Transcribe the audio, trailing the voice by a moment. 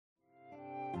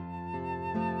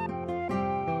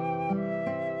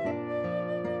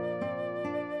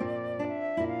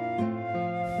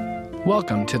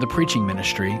Welcome to the preaching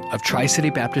ministry of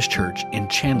Tri-City Baptist Church in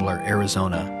Chandler,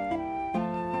 Arizona.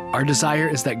 Our desire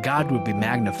is that God would be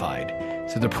magnified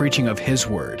through the preaching of His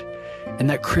Word, and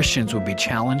that Christians would be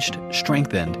challenged,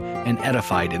 strengthened, and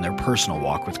edified in their personal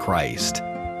walk with Christ.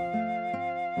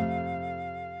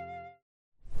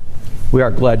 We are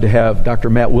glad to have Dr.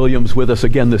 Matt Williams with us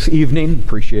again this evening.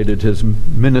 Appreciated his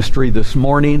ministry this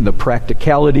morning, the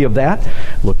practicality of that.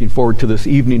 Looking forward to this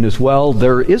evening as well.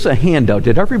 There is a handout.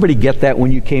 Did everybody get that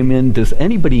when you came in? Does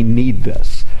anybody need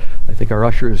this? I think our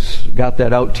ushers got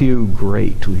that out to you.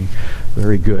 Great.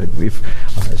 Very good.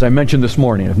 As I mentioned this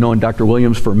morning, I've known Dr.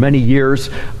 Williams for many years.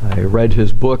 I read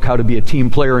his book, How to Be a Team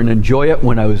Player and Enjoy It,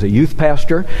 when I was a youth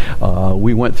pastor.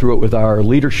 We went through it with our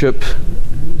leadership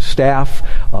staff,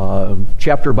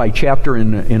 chapter by chapter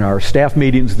in our staff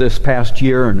meetings this past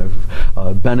year, and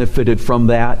have benefited from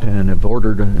that and have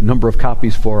ordered a number of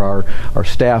copies for our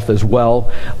staff as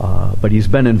well. But he's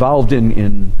been involved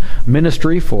in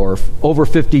ministry for over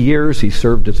 50 years. He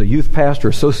served as a youth pastor,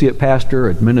 associate pastor,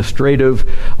 administrative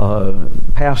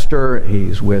pastor.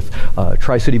 He's with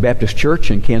Tri-City Baptist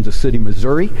Church in Kansas City,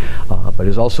 Missouri, but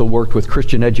has also worked with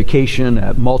Christian education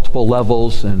at multiple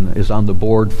levels and is on the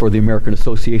board for the American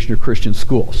Association of Christian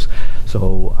Schools.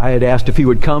 So I had asked if he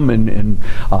would come and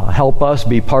help us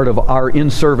be part of our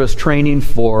in-service training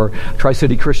for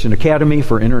Tri-City Christian Academy,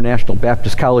 for International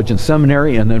Baptist College and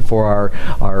Seminary, and then for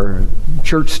our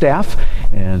church staff.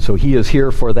 And so he is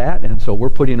here for that. And so we're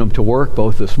putting him to work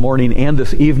both this morning and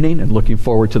this evening, and looking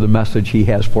forward to the message he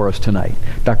has for us tonight.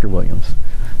 Dr. Williams.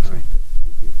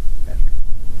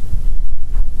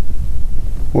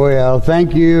 Well,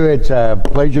 thank you. It's a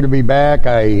pleasure to be back.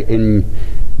 I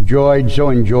enjoyed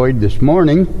this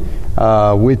morning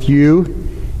with you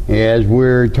as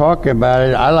we're talking about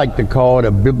it. I like to call it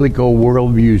a biblical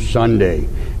worldview Sunday,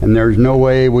 and there's no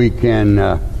way we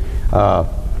can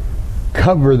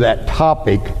cover that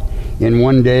topic in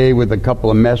one day with a couple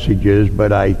of messages,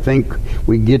 but I think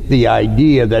we get the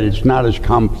idea that it's not as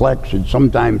complex as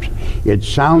sometimes it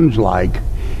sounds like.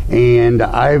 And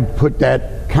I've put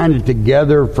that kind of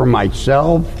together for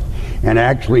myself, and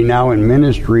actually now in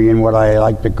ministry in what I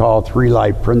like to call 3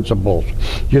 life principles.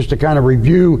 Just to kind of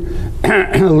review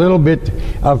a little bit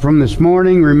from this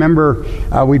morning. Remember,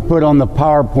 we put on the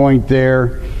PowerPoint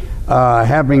there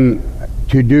having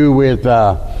to do with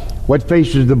what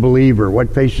faces the believer,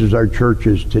 what faces our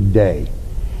churches today.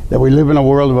 That we live in a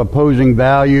world of opposing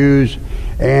values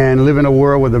and live in a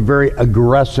world with a very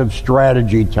aggressive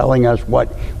strategy telling us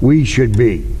what we should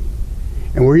be.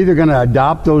 And we're either going to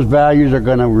adopt those values or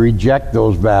going to reject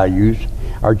those values.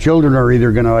 Our children are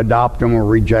either going to adopt them or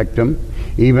reject them.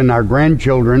 Even our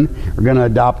grandchildren are going to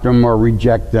adopt them or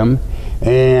reject them.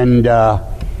 And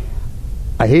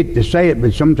I hate to say it,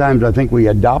 but sometimes I think we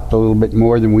adopt a little bit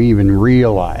more than we even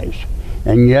realize.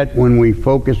 And yet when we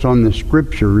focus on the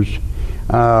Scriptures,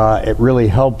 it really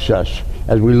helps us.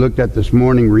 As we looked at this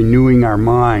morning, renewing our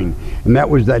mind. And that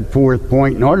was that 4th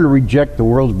point. In order to reject the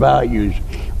world's values,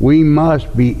 we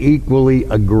must be equally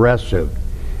aggressive.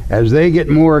 As they get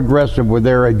more aggressive with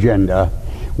their agenda,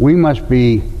 we must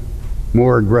be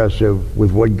more aggressive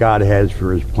with what God has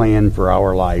for His plan for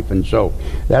our life. And so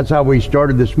that's how we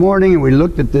started this morning, and we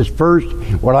looked at this first,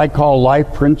 what I call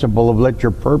life principle of let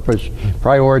your purpose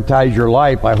prioritize your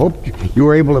life. I hope you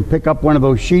were able to pick up one of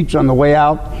those sheets on the way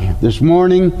out this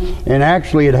morning, and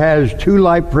actually it has 2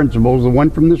 life principles, the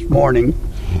one from this morning,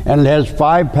 and it has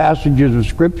 5 passages of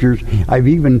Scriptures. I've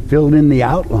even filled in the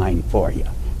outline for you.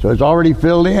 So it's already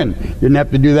filled in. Didn't have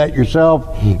to do that yourself.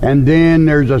 And then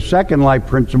there's a second life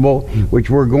principle, which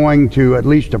we're going to at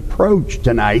least approach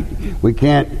tonight. We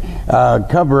can't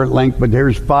cover at length, but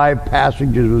there's 5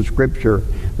 passages of Scripture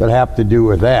that have to do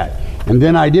with that. And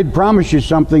then I did promise you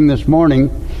something this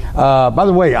morning. By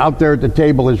the way, out there at the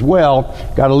table as well,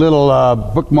 got a little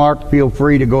bookmark. Feel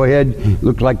free to go ahead.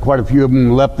 Looks like quite a few of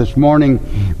them left this morning.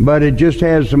 But it just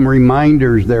has some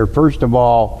reminders there. First of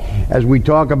all, as we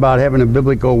talk about having a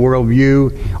biblical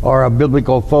worldview or a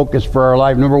biblical focus for our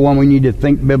life, number one, we need to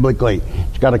think biblically.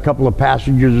 It's got a couple of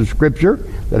passages of Scripture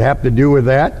that have to do with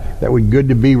that. That would be good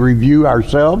to be review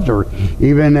ourselves, or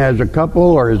even as a couple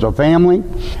or as a family.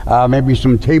 Maybe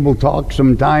some table talk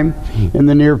sometime in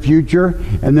the near future.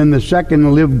 And then the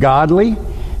second, live godly,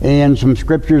 and some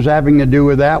scriptures having to do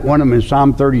with that. One of them is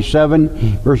Psalm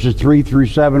 37, verses 3 through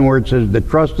 7, where it says to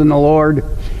trust in the Lord,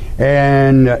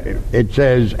 and it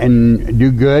says, and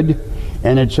do good,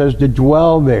 and it says to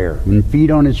dwell there and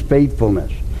feed on His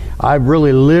faithfulness. I've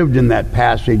really lived in that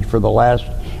passage for the last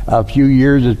few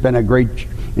years. It's been a great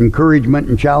encouragement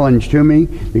and challenge to me,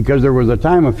 because there was a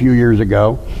time a few years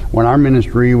ago when our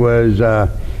ministry was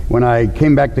when I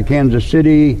came back to Kansas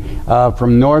City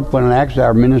from Northland, and actually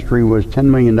our ministry was $10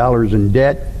 million in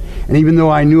debt. And even though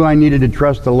I knew I needed to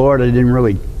trust the Lord, I didn't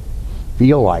really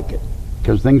feel like it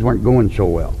because things weren't going so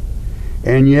well.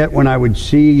 And yet when I would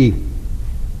see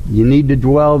you need to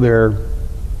dwell there,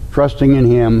 trusting in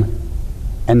Him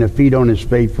and to feed on His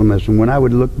faithfulness. And when I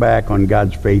would look back on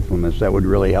God's faithfulness, that would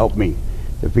really help me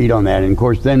to feed on that. And of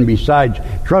course, then besides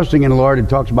trusting in the Lord, it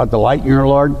talks about delight in your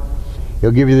Lord.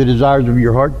 He'll give you the desires of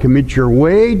your heart. Commit your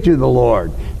way to the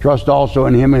Lord. Trust also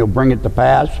in Him, and He'll bring it to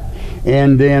pass.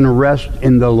 And then rest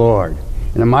in the Lord.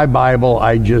 And in my Bible,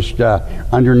 I just,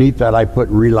 underneath that, I put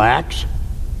relax.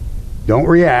 Don't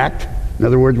react. In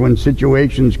other words, when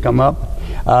situations come up,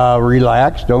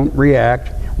 relax, don't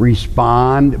react.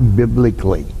 Respond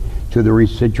biblically to the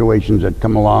situations that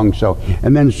come along. So,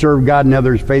 and then serve God and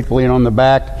others faithfully. And on the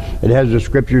back, it has the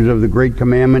scriptures of the Great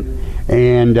Commandment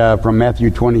and from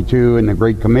Matthew 22 and the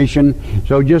Great Commission.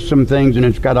 So just some things, and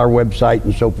it's got our website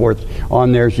and so forth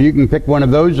on there. So you can pick one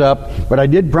of those up. But I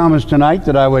did promise tonight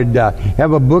that I would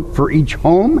have a book for each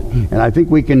home, and I think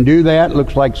we can do that.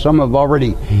 Looks like some have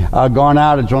already gone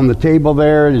out. It's on the table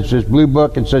there. It's this blue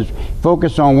book. It says,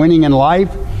 Focus on Winning in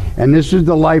Life. And this is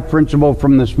the life principle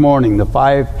from this morning, the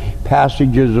 5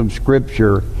 passages of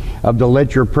Scripture of the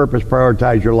Let Your Purpose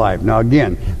Prioritize Your Life. Now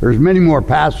again, there's many more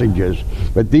passages,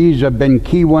 but these have been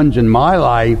key ones in my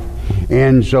life.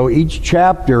 And so each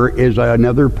chapter is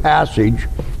another passage,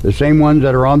 the same ones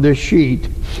that are on this sheet,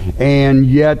 and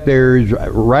yet there's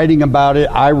writing about it.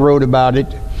 I wrote about it,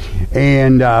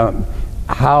 and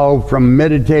how from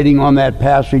meditating on that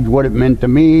passage, what it meant to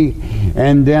me.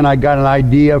 And then I got an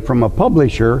idea from a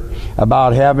publisher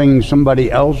about having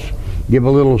somebody else give a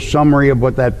little summary of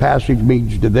what that passage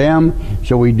means to them.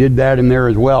 So we did that in there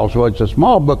as well. So it's a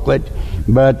small booklet,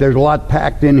 but there's a lot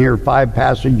packed in here, 5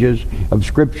 passages of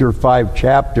Scripture, 5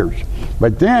 chapters.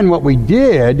 But then what we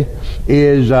did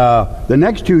is the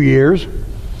next 2 years,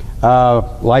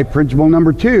 life principle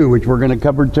number 2, which we're going to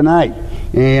cover tonight.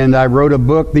 And I wrote a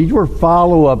book. These were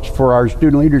follow-ups for our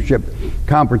student leadership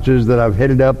conferences that I've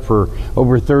headed up for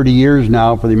over 30 years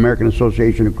now for the American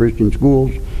Association of Christian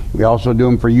Schools. We also do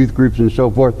them for youth groups and so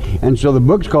forth. And so the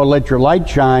book's called Let Your Light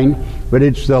Shine, but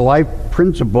it's the life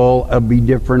principle of Be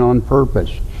Different on Purpose.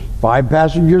 5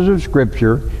 passages of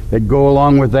Scripture that go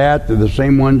along with that. They're the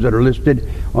same ones that are listed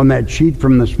on that sheet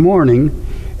from this morning.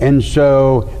 And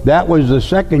so that was the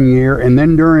second year. And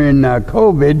then during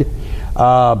COVID,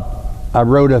 I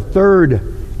wrote a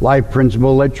 3rd life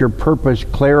principle, Let Your Purpose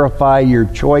Clarify Your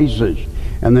Choices.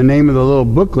 And the name of the little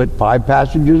booklet, 5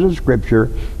 passages of Scripture,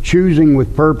 Choosing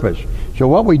with Purpose. So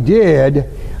what we did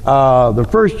the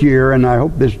first year, and I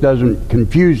hope this doesn't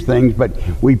confuse things, but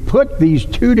we put these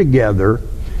 2 together.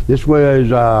 This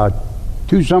was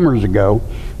 2 summers ago.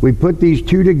 We put these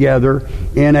 2 together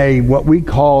in a what we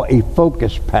call a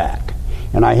focus pack.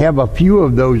 And I have a few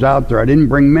of those out there. I didn't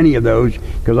bring many of those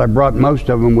because I brought most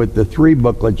of them with the 3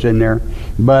 booklets in there.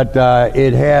 But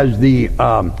it has these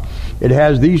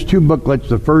 2 booklets,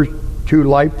 the first 2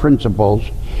 life principles,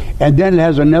 and then it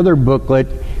has another booklet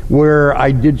where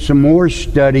I did some more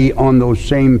study on those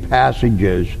same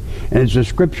passages. And it's a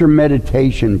scripture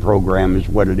meditation program is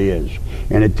what it is.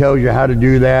 And it tells you how to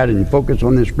do that and focus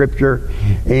on the Scripture.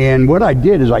 And what I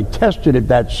did is I tested it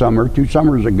that summer, 2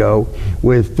 summers ago,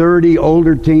 with 30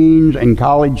 older teens and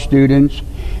college students,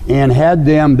 and had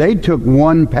them, they took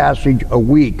 1 passage a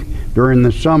week during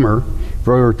the summer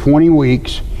for 20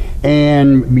 weeks.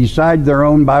 And besides their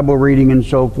own Bible reading and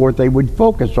so forth, they would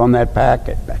focus on that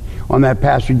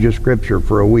passage of Scripture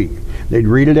for a week. They'd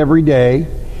read it every day.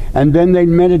 And then they'd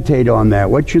meditate on that.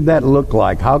 What should that look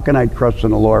like? How can I trust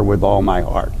in the Lord with all my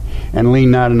heart? And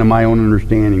lean not into my own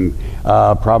understanding.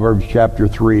 Proverbs chapter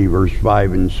 3, verse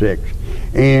 5 and 6.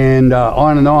 And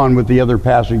on with the other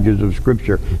passages of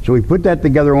Scripture. So we put that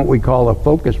together in what we call a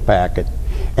focus packet.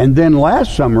 And then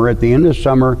last summer, at the end of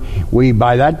summer, we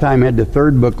by that time had the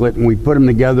 3rd booklet, and we put them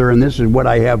together, and this is what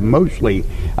I have mostly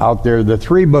out there, the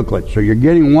 3 booklets. So you're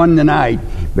getting 1 tonight,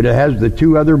 but it has the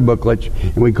 2 other booklets,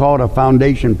 and we call it a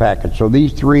foundation packet. So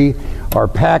these 3 are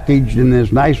packaged in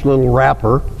this nice little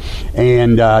wrapper,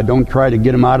 and don't try to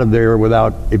get them out of there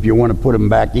without, if you want to put them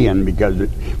back in, because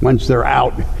once they're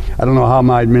out, I don't know how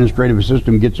my administrative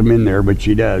assistant gets them in there, but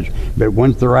she does. But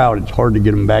once they're out, it's hard to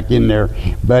get them back in there.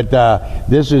 But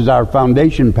this is our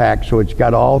foundation pack, so it's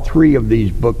got all 3 of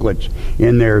these booklets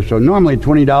in there. So normally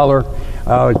 $20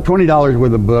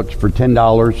 worth of books for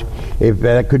 $10, if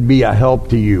that could be a help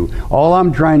to you. All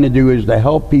I'm trying to do is to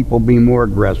help people be more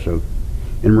aggressive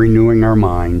in renewing our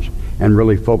minds and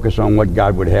really focus on what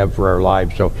God would have for our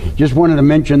lives. So just wanted to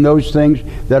mention those things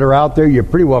that are out there. You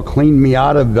pretty well cleaned me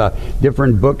out of the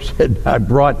different books that I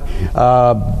brought,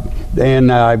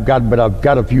 and I've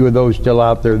got a few of those still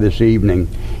out there this evening.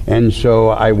 And so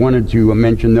I wanted to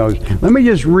mention those. Let me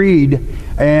just read,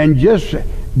 and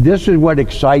this is what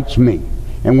excites me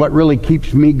and what really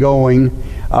keeps me going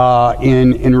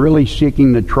in really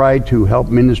seeking to try to help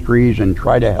ministries and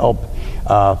try to help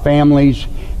families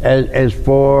as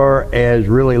far as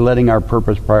really letting our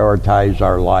purpose prioritize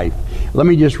our life. Let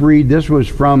me just read. This was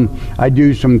from, I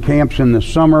do some camps in the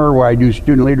summer where I do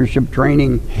student leadership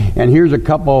training, and here's a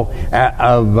couple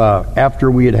of,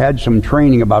 after we had some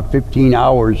training, about 15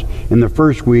 hours in the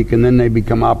first week, and then they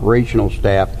become operational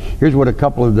staff. Here's what a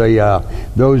couple of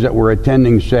those that were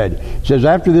attending said. It says,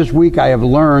 after this week I have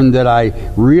learned that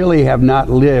I really have not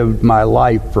lived my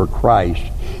life for Christ,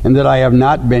 and that I have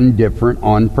not been different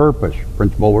on purpose.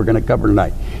 Principle we're going to cover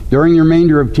tonight. During the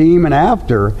remainder of team and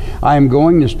after, I am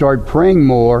going to start praying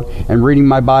more and reading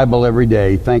my Bible every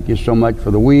day. Thank you so much for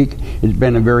the week. It's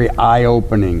been a very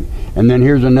eye-opening. And then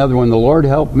here's another one. The Lord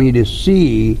helped me to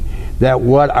see that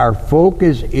what our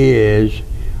focus is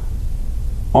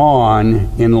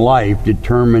on in life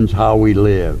determines how we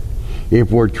live.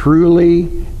 If we're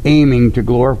truly aiming to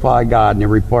glorify God in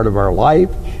every part of our life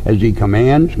as He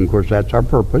commands, and of course that's our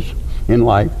purpose in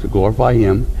life, to glorify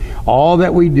Him, all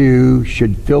that we do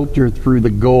should filter through the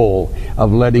goal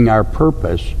of letting our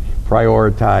purpose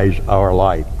prioritize our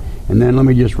life. And then let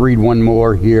me just read one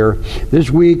more here.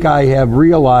 This week I have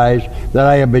realized that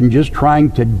I have been just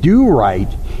trying to do right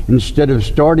instead of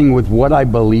starting with what I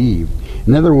believe.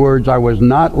 In other words, I was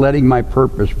not letting my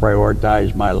purpose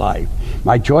prioritize my life.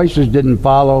 My choices didn't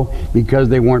follow because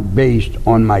they weren't based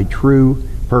on my true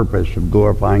purpose of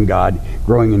glorifying God,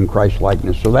 growing in Christ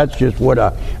likeness. So that's just what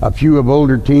a few of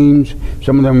older teens,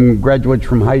 some of them graduates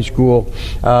from high school,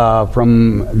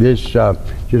 from this,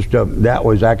 that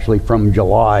was actually from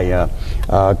July,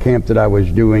 camp that I was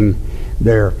doing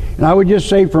there. And I would just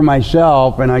say for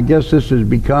myself, and I guess this has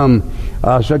become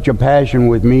such a passion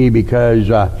with me, because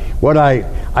what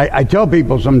I tell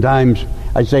people sometimes,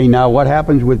 I say, now what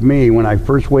happens with me when I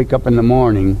first wake up in the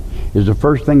morning is the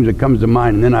first things that comes to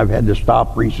mind, and then I've had to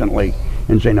stop recently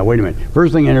and say, now wait a minute.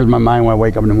 First thing that enters my mind when I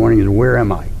wake up in the morning is, where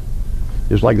am I?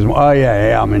 Just like this, oh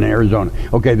yeah, I'm in Arizona.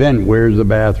 Okay, then where's the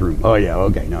bathroom? Oh yeah,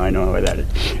 okay, now I know where that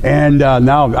is. And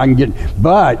now I can get,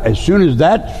 but as soon as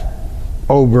that's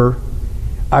over,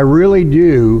 I really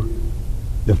do,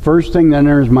 the first thing that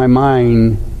enters my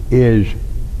mind is,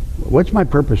 what's my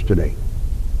purpose today?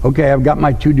 Okay, I've got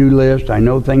my to-do list. I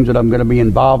know things that I'm going to be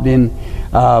involved in.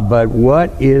 But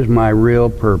what is my real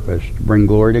purpose? To bring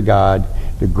glory to God,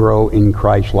 to grow in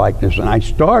Christ likeness. And I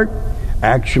start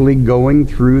actually going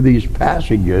through these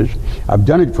passages. I've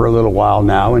done it for a little while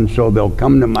now, and so they'll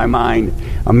come to my mind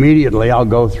immediately. I'll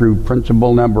go through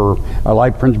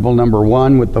life principle number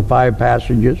 1 with the 5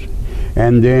 passages.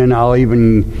 And then I'll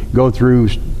even go through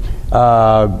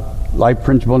life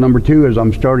principle number 2 as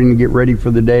I'm starting to get ready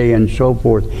for the day and so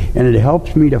forth. And it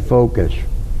helps me to focus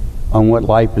on what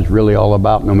life is really all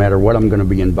about, no matter what I'm going to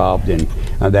be involved in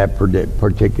that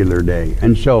particular day.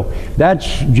 And so that's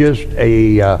just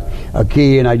a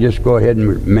key, and I just go ahead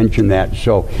and mention that.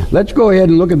 So let's go ahead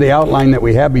and look at the outline that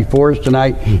we have before us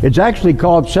tonight. It's actually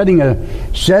called setting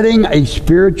a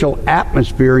spiritual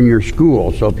atmosphere in your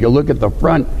school. So if you look at the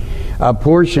front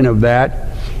portion of that,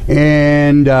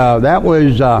 and that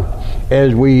was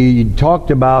as we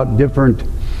talked about different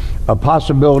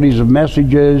possibilities of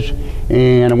messages,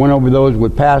 and I went over those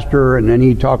with Pastor, and then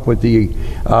he talked with the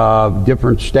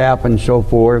different staff and so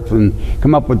forth, and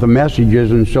come up with the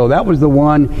messages. And so that was the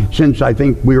one, since I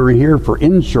think we were here for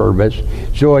in-service,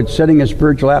 so it's setting a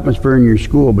spiritual atmosphere in your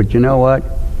school. But you know what?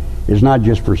 It's not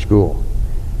just for school.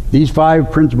 These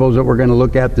 5 principles that we're going to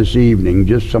look at this evening,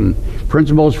 just some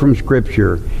principles from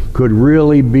Scripture, could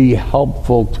really be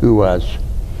helpful to us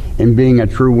in being a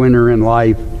true winner in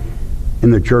life in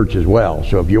the church as well.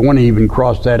 So if you want to even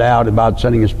cross that out about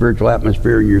setting a spiritual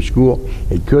atmosphere in your school,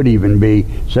 it could even be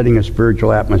setting a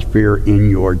spiritual atmosphere in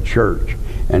your church.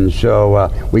 And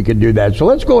so we could do that. So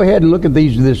let's go ahead and look at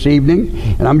these this evening.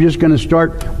 And I'm just going to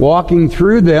start walking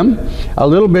through them. A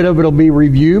little bit of it will be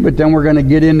review, but then we're going to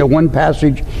get into one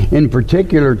passage in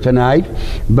particular tonight.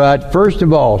 But first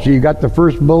of all, so you got the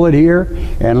first bullet here.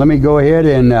 And let me go ahead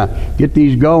and get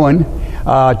these going.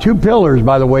 2 pillars,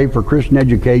 by the way, for Christian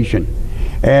education.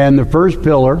 And the first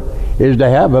pillar is to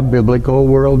have a biblical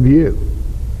worldview.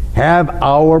 Have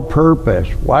our purpose.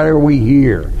 Why are we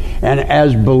here? And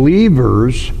as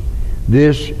believers,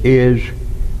 this is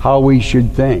how we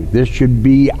should think. This should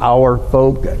be our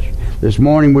focus. This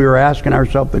morning we were asking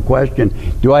ourselves the question,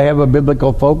 do I have a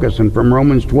biblical focus? And from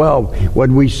Romans 12, what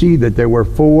we see that there were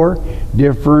 4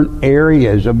 different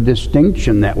areas of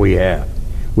distinction that we have.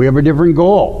 We have a different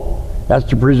goal. That's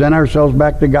to present ourselves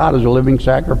back to God as a living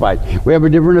sacrifice. We have a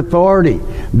different authority.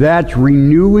 That's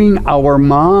renewing our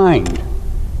mind.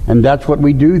 And that's what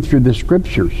we do through the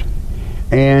Scriptures.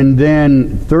 And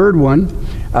then third one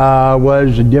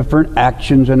was different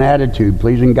actions and attitude.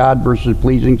 Pleasing God versus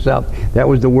pleasing self. That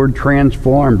was the word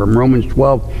transform from Romans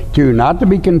 12:2. Not to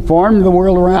be conformed to the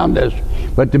world around us,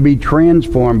 but to be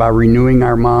transformed by renewing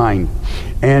our mind.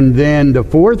 And then the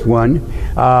fourth one,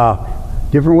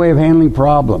 different way of handling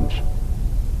problems.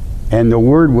 And the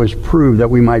word was proved that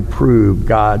we might prove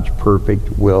God's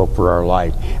perfect will for our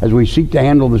life. As we seek to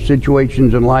handle the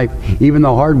situations in life, even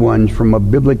the hard ones, from a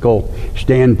biblical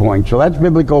standpoint. So that's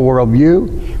biblical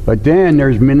worldview. But then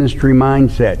there's ministry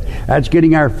mindset. That's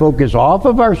getting our focus off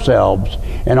of ourselves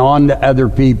and on to other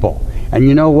people. And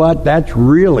you know what? That's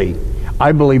really,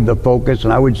 I believe, the focus,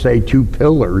 and I would say 2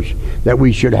 pillars that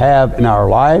we should have in our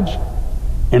lives,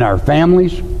 in our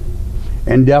families,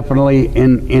 and definitely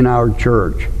in our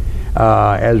church.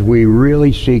 As we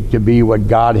really seek to be what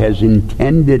God has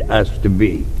intended us to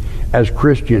be as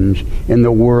Christians in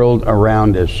the world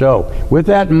around us. So, with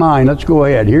that in mind, let's go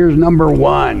ahead. Here's number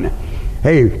 1.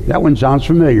 Hey, that one sounds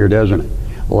familiar, doesn't it?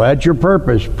 Let your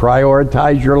purpose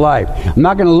prioritize your life. I'm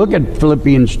not going to look at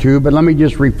Philippians 2, but let me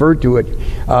just refer to it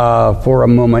for a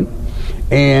moment.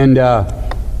 And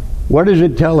what does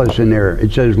it tell us in there?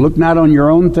 It says, look not on your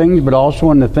own things, but also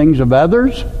on the things of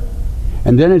others.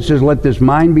 And then it says, let this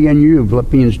mind be in you,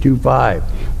 Philippians 2:5,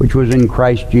 which was in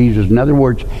Christ Jesus. In other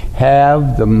words,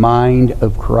 have the mind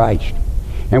of Christ.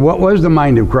 And what was the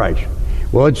mind of Christ?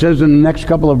 Well, it says in the next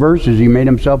couple of verses, he made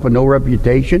himself of no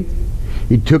reputation.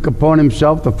 He took upon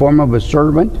himself the form of a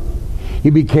servant.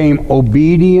 He became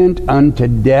obedient unto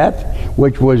death,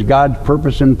 which was God's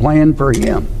purpose and plan for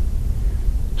him,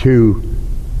 to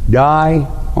die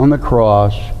on the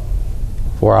cross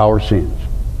for our sins.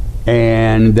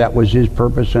 And that was his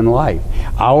purpose in life.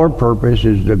 Our purpose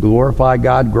is to glorify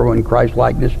God, grow in Christ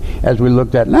likeness, as we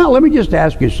looked at. Now, let me just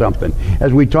ask you something.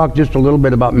 As we talk just a little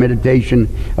bit about meditation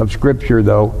of Scripture,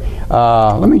 though,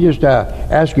 let me just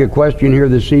ask you a question here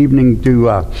this evening.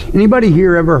 Anybody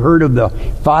here ever heard of the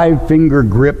 5-finger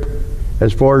grip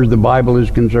as far as the Bible is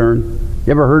concerned?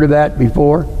 You ever heard of that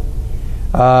before?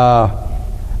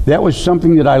 That was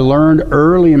something that I learned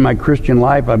early in my Christian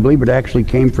life. I believe it actually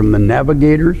came from the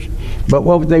Navigators. But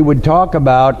what they would talk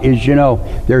about is,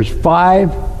 there's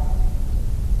 5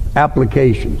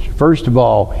 applications. First of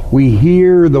all, we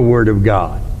hear the Word of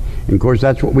God. And of course,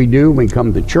 that's what we do when we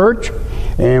come to church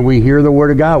and we hear the Word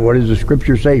of God. What does the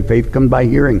Scripture say? Faith comes by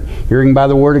hearing, hearing by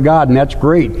the Word of God, and that's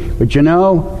great. But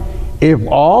if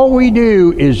all we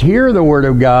do is hear the Word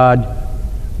of God,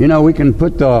 we can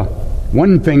put the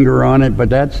 1 finger on it, but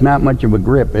that's not much of a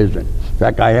grip, is it? In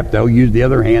fact, I have to use the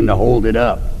other hand to hold it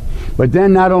up. But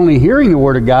then not only hearing the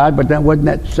Word of God, but then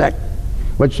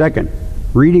what's second?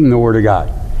 Reading the Word of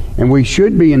God. And we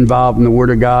should be involved in the Word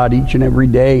of God each and every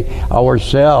day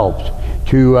ourselves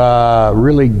to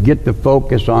really get the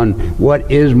focus on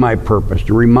what is my purpose,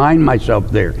 to remind myself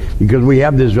there. Because we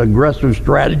have this aggressive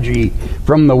strategy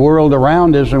from the world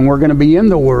around us, and we're going to be in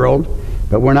the world,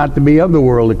 but we're not to be of the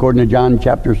world, according to John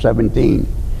chapter 17.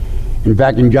 In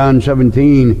fact, in John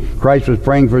 17, Christ was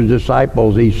praying for his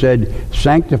disciples. He said,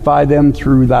 sanctify them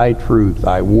through thy truth.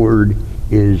 Thy word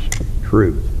is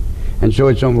truth. And so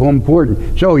it's so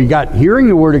important. So you got hearing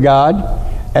the Word of God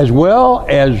as well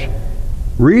as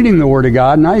reading the Word of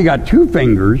God. Now you got 2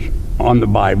 fingers on the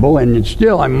Bible, and it's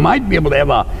still, I might be able to have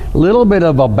a little bit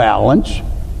of a balance,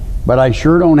 but I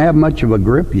sure don't have much of a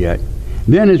grip yet.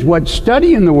 Then is what?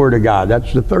 Studying the Word of God.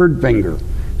 That's the 3rd finger.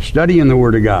 Studying the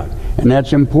Word of God. And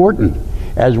that's important.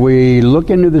 As we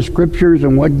look into the Scriptures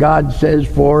and what God says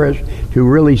for us, to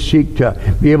really seek to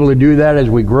be able to do that as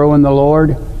we grow in the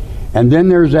Lord. And then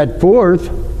there's that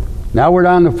 4th. Now we're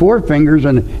down to 4 fingers,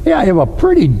 and I have a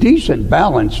pretty decent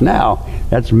balance now.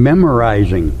 That's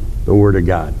memorizing the Word of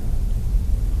God.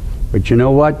 But you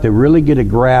know what? To really get a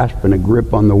grasp and a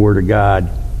grip on the Word of God,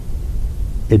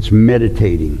 it's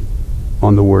meditating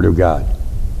on the Word of God.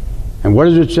 And what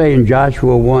does it say in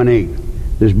Joshua 1:8?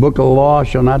 This book of the law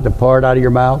shall not depart out of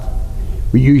your mouth,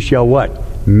 but you shall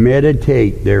what?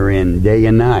 Meditate therein day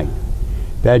and night,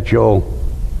 that you'll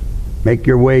make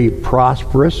your way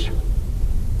prosperous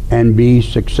and be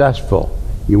successful.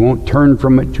 You won't turn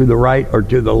from it to the right or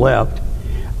to the left.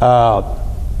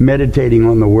 Meditating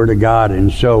on the Word of God.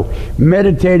 And so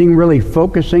meditating, really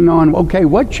focusing on, okay,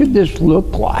 what should this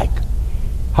look like?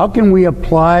 How can we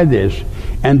apply this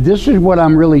And this is what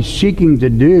I'm really seeking to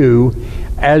do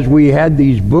as we had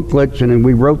these booklets and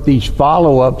we wrote these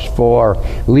follow-ups for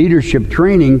leadership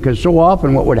training, because so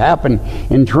often what would happen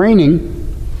in training,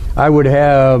 I would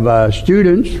have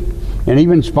students and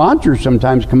even sponsors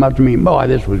sometimes come up to me, boy,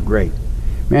 this was great.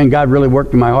 Man, God really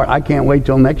worked in my heart. I can't wait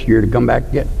till next year to come back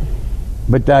again.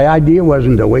 But the idea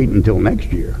wasn't to wait until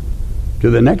next year, to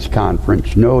the next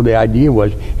conference. No, the idea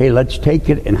was, hey, let's take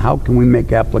it and how can we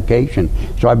make application?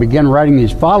 So I began writing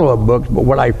these follow-up books, but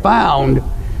what I found,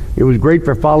 it was great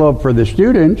for follow-up for the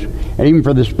students and even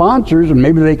for the sponsors, and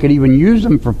maybe they could even use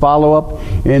them for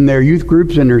follow-up in their youth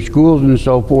groups and their schools and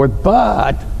so forth.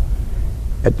 But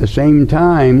at the same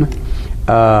time,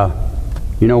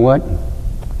 you know what?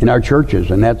 In our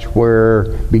churches, and that's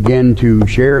where began to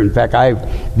share. In fact, I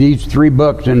have these 3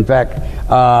 books. In fact,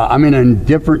 I'm in a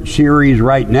different series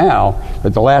right now,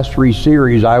 but the last 3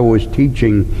 series I was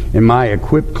teaching in my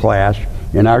Equip class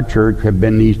in our church have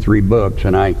been these 3 books,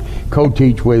 and I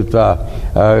co-teach with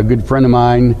a good friend of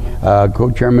mine,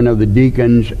 co-chairman of the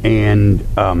deacons, and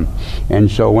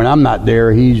so when I'm not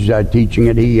there, he's teaching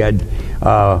it. He had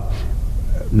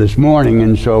this morning,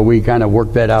 and so we kind of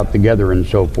worked that out together and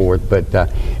so forth. But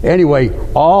anyway,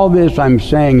 all this I'm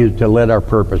saying is to let our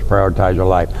purpose prioritize our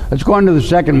life. Let's go on to the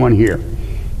second one here.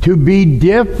 To be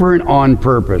different on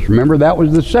purpose. Remember, that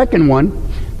was the second one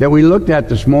that we looked at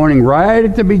this morning right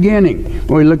at the beginning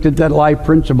when we looked at that life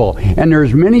principle. And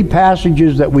there's many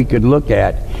passages that we could look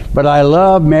at, but I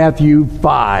love Matthew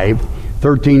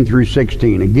 5:13 through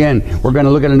 16. Again, we're going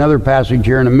to look at another passage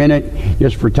here in a minute,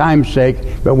 just for time's sake.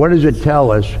 But what does it tell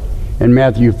us in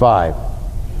Matthew 5?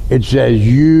 It says,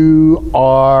 you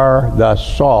are the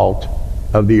salt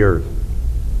of the earth.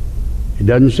 It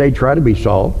doesn't say try to be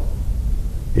salt.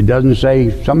 It doesn't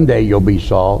say someday you'll be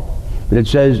salt. But it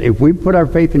says if we put our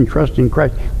faith and trust in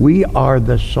Christ, we are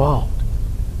the salt.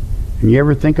 And you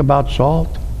ever think about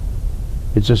salt?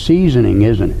 It's a seasoning,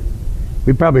 isn't it?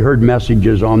 We've probably heard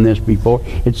messages on this before.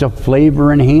 It's a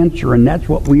flavor enhancer, and that's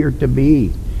what we are to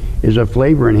be, is a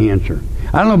flavor enhancer.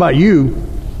 I don't know about you,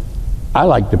 I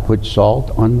like to put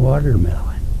salt on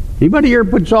watermelon. Anybody here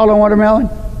put salt on watermelon?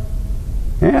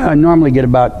 Yeah, I normally get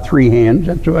about 3 hands.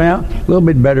 That's well, a little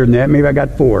bit better than that. Maybe I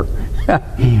got 4.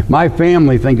 My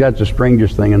family think that's the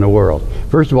strangest thing in the world.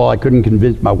 First of all, I couldn't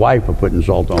convince my wife of putting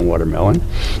salt on watermelon.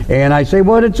 And I say,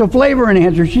 well, it's a flavor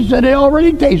enhancer. She said, it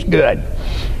already tastes good.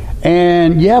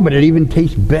 And yeah, but it even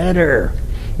tastes better.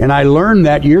 And I learned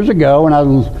that years ago when I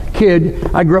was a kid.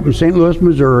 I grew up in St. Louis,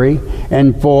 Missouri,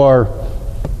 and for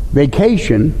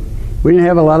vacation, we didn't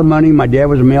have a lot of money. My dad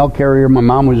was a mail carrier. My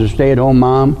mom was a stay-at-home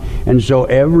mom. And so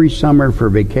every summer for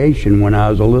vacation when I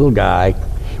was a little guy,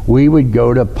 we would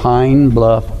go to Pine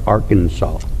Bluff,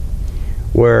 Arkansas,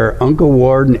 where Uncle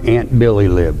Ward and Aunt Billy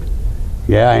lived.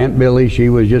 Yeah, Aunt Billy, she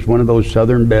was just one of those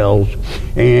Southern belles.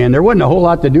 And there wasn't a whole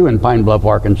lot to do in Pine Bluff,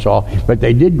 Arkansas, but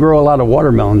they did grow a lot of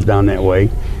watermelons down that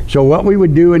way. So what we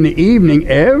would do in the evening,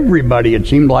 everybody, it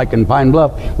seemed like in Pine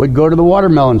Bluff, would go to the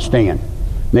watermelon stand.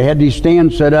 They had these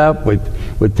stands set up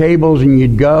with tables, and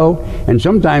you'd go, and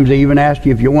sometimes they even asked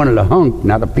you if you wanted a hunk,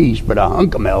 not a piece, but a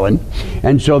hunk of melon.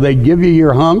 And so they'd give you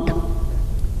your hunk,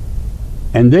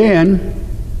 and then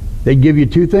they'd give you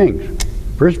 2 things.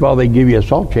 First of all, they'd give you a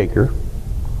salt shaker.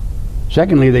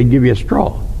 Secondly, they'd give you a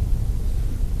straw,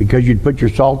 because you'd put your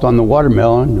salt on the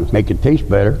watermelon to make it taste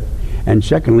better. And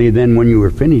secondly, then when you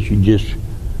were finished, you'd just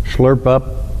slurp up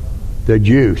the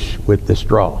juice with the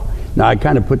straw. Now, I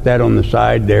kind of put that on the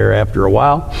side there after a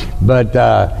while, but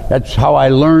that's how I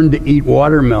learned to eat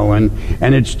watermelon,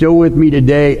 and it's still with me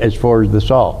today as far as the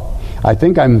salt. I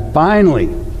think I'm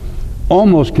finally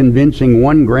almost convincing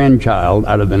 1 grandchild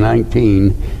out of the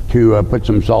 19 to put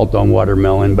some salt on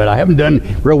watermelon, but I haven't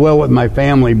done real well with my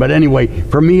family. But anyway,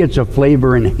 for me, it's a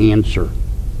flavor enhancer.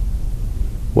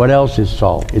 What else is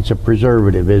salt? It's a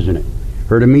preservative, isn't it?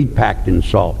 Heard of meat packed in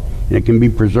salt, and it can be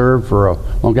preserved for a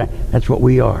long time. That's what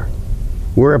we are.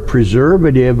 We're a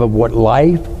preservative of what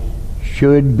life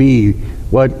should be,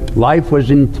 what life was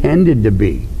intended to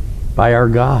be by our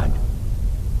God,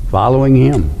 following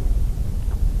Him.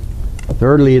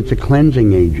 Thirdly, it's a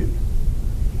cleansing agent.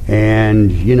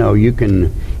 And, you know, you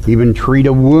can even treat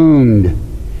a wound.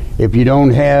 If you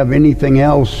don't have anything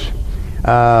else,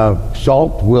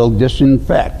 salt will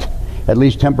disinfect. At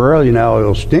least temporarily. Now,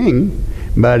 it'll sting,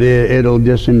 but it'll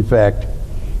disinfect.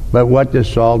 But what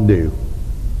does salt do?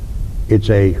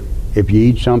 If you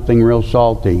eat something real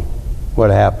salty, what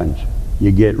happens?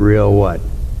 You get real what?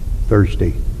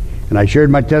 Thirsty. And I shared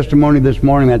my testimony this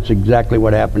morning. That's exactly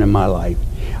what happened in my life.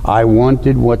 I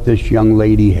wanted what this young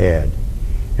lady had.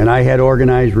 And I had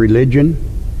organized religion,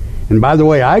 And by the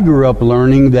way, I grew up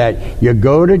learning that you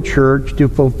go to church to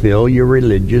fulfill your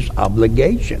religious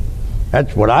obligation.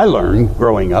 That's what I learned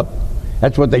growing up.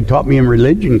 That's what they taught me in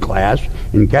religion class,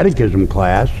 in catechism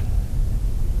class.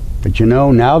 But you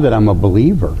know, now that I'm a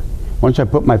believer, once I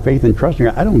put my faith and trust in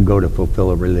God, I don't go to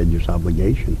fulfill a religious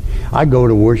obligation. I go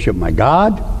to worship my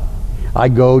God. I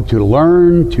go to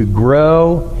learn, to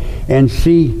grow, and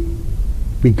see,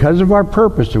 because of our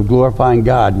purpose of glorifying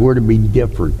God, we're to be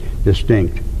different,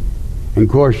 distinct. And of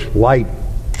course, light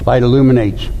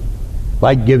illuminates.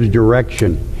 Light gives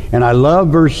direction. And I love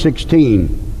verse 16.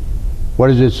 What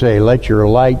does it say? Let your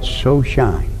light so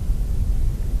shine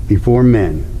before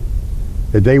men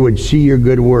that they would see your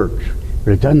good works.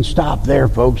 But it doesn't stop there,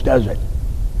 folks, does it?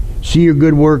 See your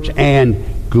good works and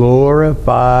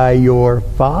glorify your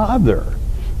Father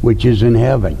which is in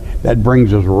heaven. That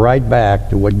brings us right back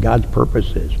to what God's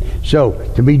purpose is.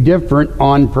 So, to be different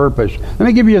on purpose. Let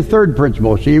me give you a third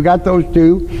principle. So you got those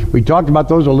two. We talked about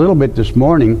those a little bit this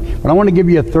morning, but I want to give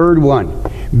you a third one.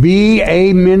 Be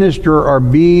a minister or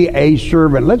be a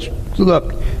servant. Let's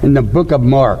look in the book of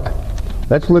Mark.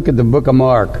 Let's look at the book of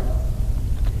Mark.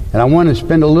 And I want to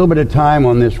spend a little bit of time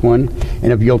on this one.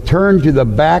 And if you'll turn to the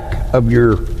back of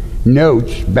your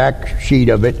notes, back sheet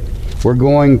of it, we're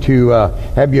going to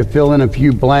have you fill in a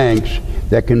few blanks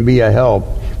that can be a help.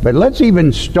 But let's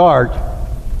even start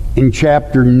in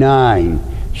chapter 9.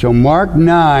 So Mark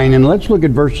 9, and let's look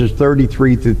at verses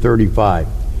 33 through 35.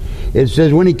 It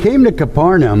says, when he came to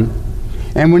Capernaum,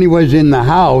 and when he was in the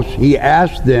house, he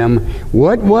asked them,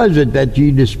 what was it that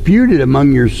you disputed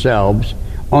among yourselves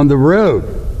on the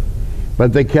road?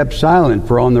 But they kept silent,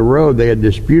 for on the road they had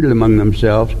disputed among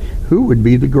themselves who would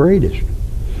be the greatest.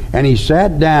 And he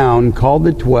sat down, called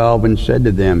the 12, and said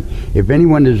to them, if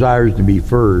anyone desires to be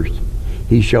first,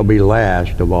 he shall be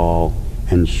last of all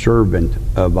and servant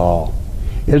of all.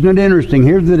 Isn't it interesting?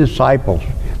 Here's the disciples,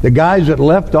 the guys that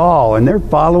left all, and they're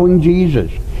following Jesus.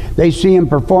 They see him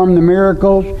perform the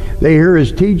miracles. They hear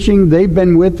his teaching. They've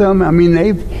been with him. I mean,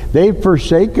 they've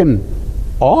forsaken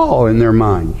all in their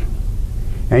minds.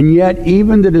 And yet,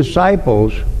 even the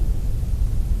disciples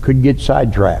could get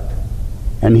sidetracked.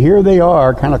 And here they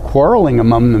are, kind of quarreling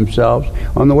among themselves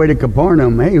on the way to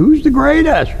Capernaum. Hey, who's the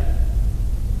greatest?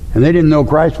 And they didn't know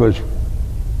Christ was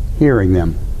hearing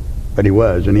them, but he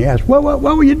was. And he asked, what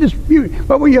were you disputing?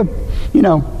 What were you,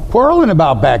 quarreling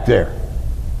about back there?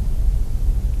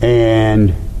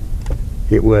 And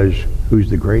it was, who's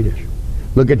the greatest?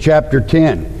 Look at chapter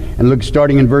 10, and look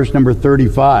starting in verse number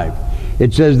 35.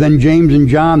 It says, then James and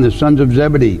John, the sons of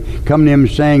Zebedee, come to him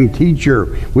saying,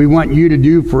 Teacher, we want you to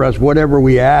do for us whatever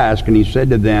we ask. And he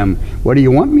said to them, what do you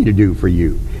want me to do for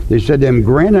you? They said to him,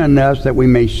 grant unto us that we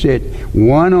may sit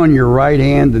one on your right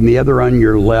hand and the other on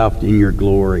your left in your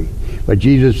glory. But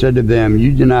Jesus said to them,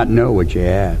 you do not know what you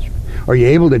ask. Are you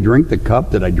able to drink the cup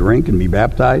that I drink and be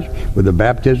baptized with the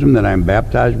baptism that I am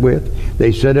baptized with?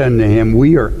 They said unto him,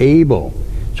 we are able.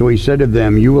 So he said to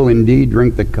them, you will indeed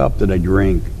drink the cup that I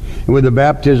drink. And with the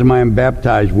baptism I am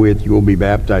baptized with, you will be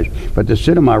baptized. But to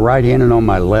sit on my right hand and on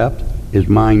my left is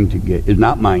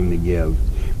not mine to give,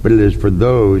 but it is for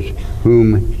those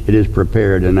whom it is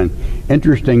prepared. And an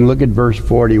interesting look at verse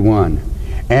 41.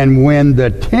 And when the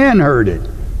 10 heard it,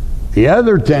 the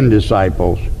other 10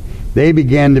 disciples, they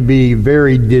began to be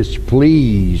very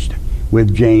displeased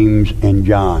with James and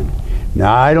John.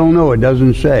 Now, I don't know. It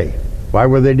doesn't say. Why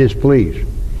were they displeased?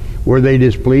 Were they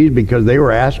displeased because they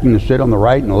were asking to sit on the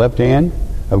right and the left hand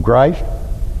of Christ?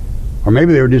 Or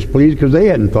maybe they were displeased because they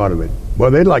hadn't thought of it.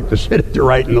 Well, they'd like to sit at the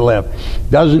right and the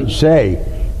left. Doesn't say.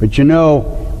 But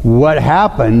what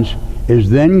happens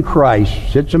is then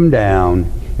Christ sits them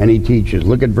down and he teaches.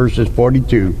 Look at verses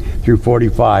 42 through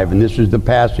 45. And this is the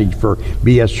passage for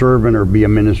be a servant or be a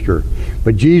minister.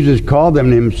 But Jesus called them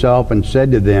to himself and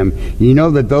said to them, you know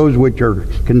that those which are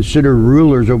considered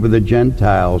rulers over the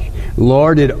Gentiles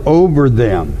lord it over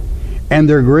them, and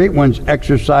their great ones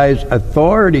exercise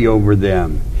authority over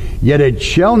them. Yet it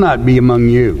shall not be among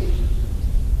you.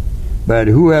 But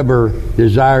whoever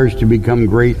desires to become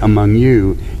great among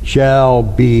you shall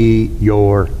be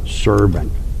your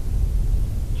servant.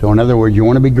 So in other words, you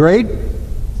want to be great?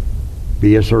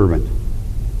 Be a servant.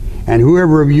 And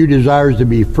whoever of you desires to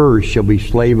be first shall be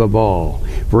slave of all.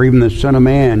 For even the Son of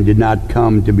Man did not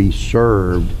come to be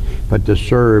served, but to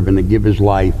serve and to give his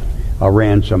life a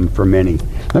ransom for many.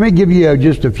 Let me give you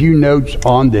just a few notes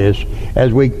on this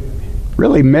as we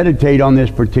really meditate on this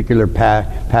particular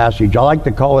passage. I like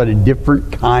to call it a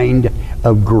different kind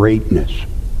of greatness.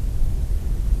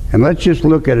 And let's just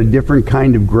look at a different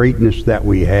kind of greatness that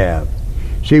we have.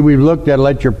 See, we've looked at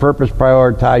let your purpose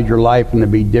prioritize your life and to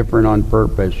be different on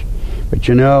purpose. But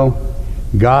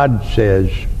God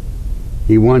says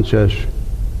He wants us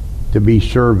to be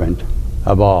servant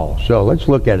of all. So let's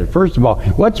look at it. First of all,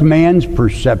 what's man's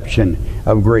perception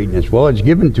of greatness? Well, it's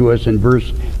given to us in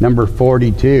verse number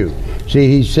 42. See,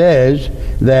 he says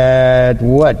that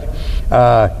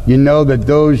you know that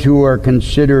those who are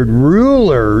considered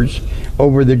rulers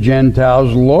over the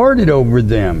Gentiles lord it over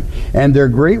them, and their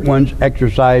great ones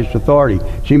exercise authority.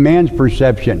 See, man's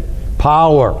perception,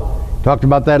 power. Talked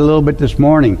about that a little bit this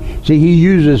morning. See, he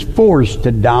uses force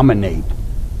to dominate.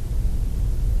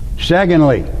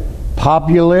 Secondly,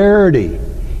 popularity.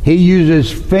 He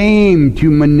uses fame to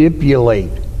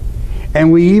manipulate.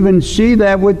 And we even see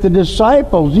that with the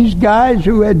disciples, these guys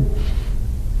who had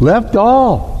left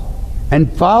all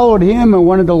and followed him and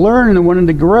wanted to learn and wanted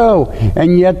to grow,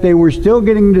 and yet they were still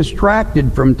getting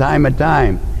distracted from time to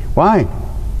time. Why?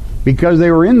 Because they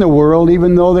were in the world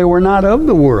even though they were not of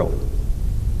the world.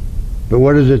 But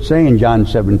what does it say in John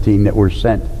 17? That we're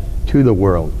sent to the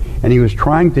world. And he was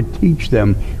trying to teach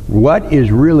them what is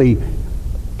really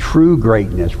true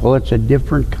greatness. Well, it's a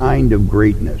different kind of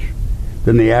greatness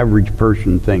than the average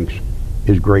person thinks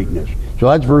is greatness. So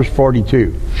that's verse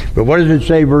 42. But what does it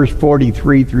say, verse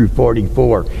 43 through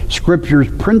 44?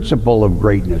 Scripture's principle of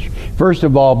greatness. First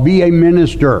of all, be a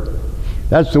minister.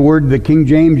 That's the word the King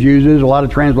James uses. A lot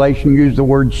of translations use the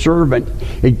word servant.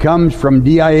 It comes from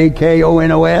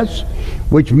diakonos,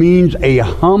 which means a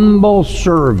humble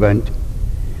servant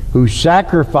who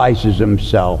sacrifices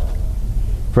himself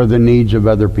for the needs of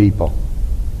other people.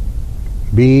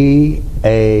 Be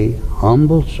a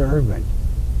humble servant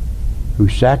who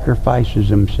sacrifices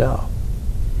himself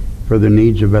for the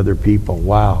needs of other people.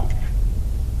 Wow.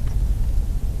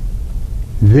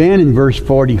 Then in verse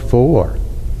 44,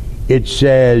 it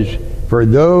says, for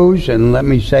those, and let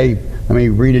me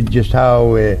read it just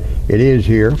how it is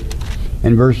here.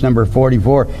 In verse number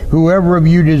 44, whoever of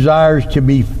you desires to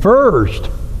be first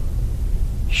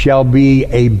shall be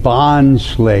a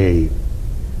bondslave.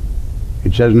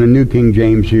 It says in the New King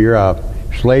James here, a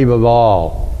slave of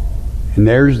all. And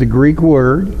there's the Greek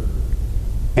word.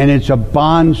 And it's a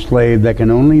bondslave that can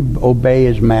only obey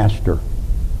his master.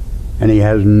 And he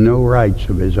has no rights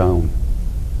of his own.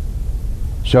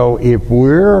 So if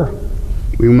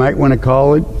we might want to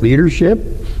call it leadership.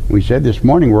 We said this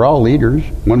morning we're all leaders,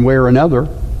 one way or another.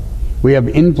 We have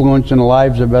influence in the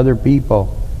lives of other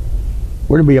people.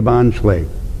 We're to be a bondslave.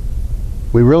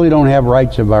 We really don't have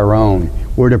rights of our own.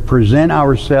 We're to present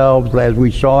ourselves, as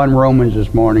we saw in Romans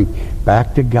this morning,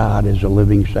 back to God as a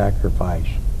living sacrifice.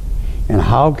 And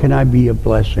how can I be a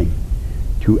blessing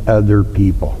to other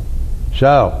people?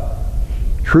 So,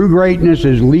 true greatness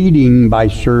is leading by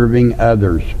serving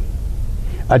others.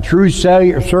 A true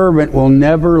servant will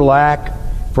never lack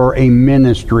for a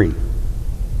ministry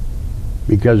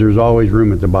because there's always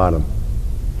room at the bottom.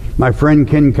 My friend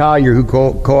Ken Collier, who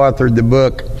co-authored the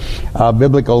book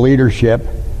Biblical Leadership,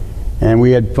 and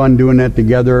we had fun doing that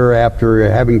together after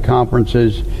having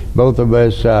conferences, both of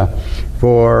us,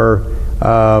 for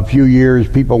a few years.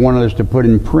 People wanted us to put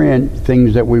in print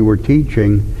things that we were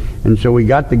teaching, and so we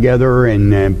got together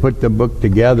and put the book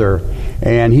together,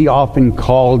 and he often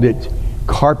called it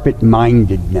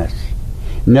carpet-mindedness.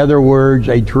 In other words,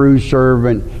 a true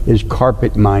servant is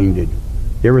carpet-minded.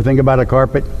 You ever think about a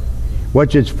carpet?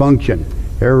 What's its function?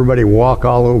 Everybody walk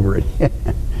all over it.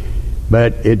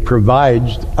 But it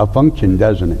provides a function,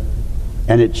 doesn't it?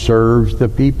 And it serves the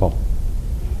people.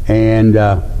 And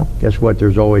guess what?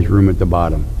 There's always room at the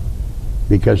bottom.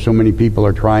 Because so many people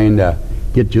are trying to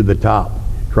get to the top,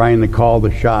 trying to call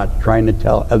the shots, trying to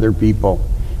tell other people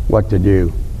what to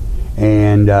do.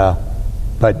 And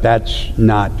but that's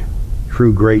not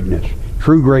true greatness.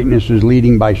 True greatness is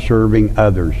leading by serving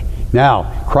others.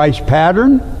 Now, Christ's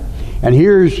pattern, and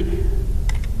here's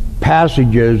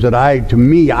passages that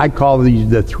I call these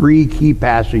the three key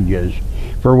passages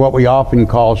for what we often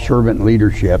call servant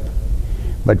leadership.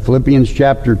 But Philippians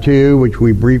chapter 2, which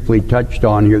we briefly touched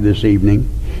on here this evening,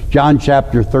 John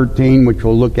chapter 13, which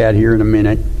we'll look at here in a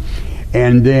minute,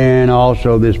 and then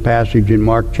also this passage in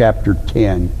Mark chapter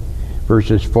 10,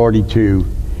 verses 42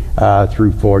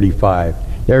 through 45.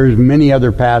 There's many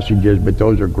other passages, but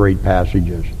those are great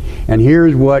passages. And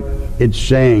here's what it's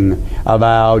saying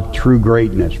about true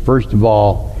greatness. First of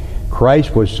all,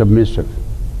 Christ was submissive.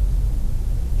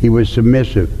 He was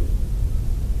submissive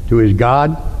to his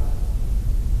God,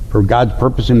 for God's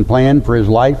purpose and plan for his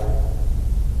life.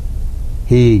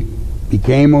 He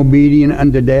became obedient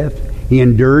unto death. He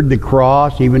endured the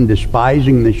cross, even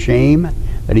despising the shame,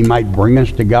 that he might bring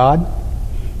us to God.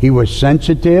 He was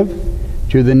sensitive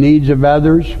to the needs of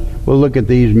others. We'll look at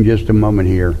these in just a moment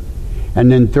here.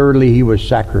 And then thirdly, he was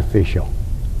sacrificial.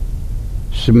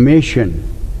 submission,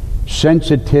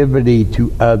 sensitivity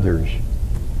to others.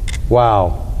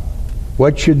 Wow.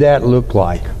 What should that look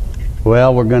like?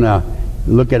 Well, we're going to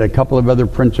look at a couple of other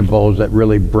principles that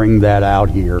really bring that out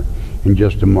here in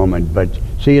just a moment. But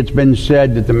see, it's been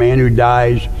said that the man who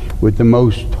dies with the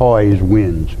most toys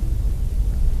wins.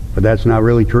 But that's not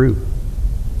really true.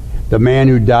 The man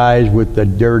who dies with the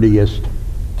dirtiest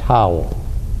towel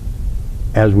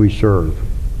as we serve,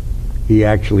 he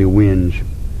actually wins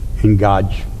in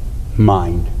God's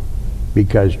mind,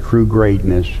 because true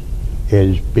greatness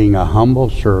is being a humble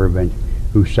servant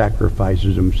who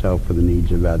sacrifices himself for the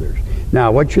needs of others.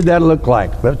 Now, what should that look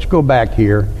like? Let's go back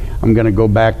here. I'm going to go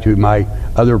back to my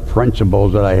other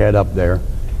principles that I had up there,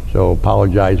 so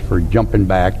apologize for jumping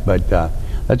back, but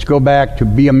let's go back to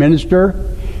be a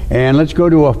minister, and let's go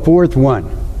to a fourth one,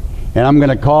 and I'm going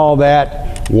to call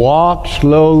that walk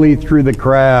slowly through the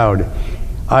crowd.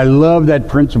 I love that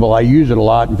principle. I use it a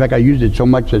lot. In fact, I used it so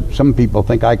much that some people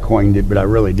think I coined it, but I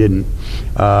really didn't.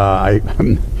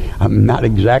 I'm not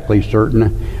exactly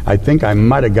certain. I think I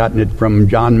might have gotten it from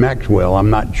John Maxwell. I'm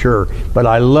not sure. But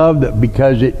I love that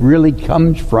because it really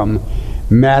comes from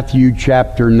Matthew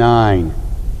chapter 9.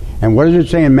 And what does it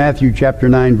say in Matthew chapter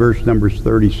 9, verse number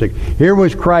 36? Here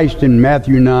was Christ in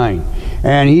Matthew 9.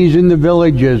 And he's in the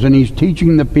villages, and he's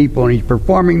teaching the people, and he's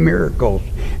performing miracles,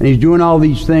 and he's doing all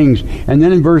these things. And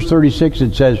then in verse 36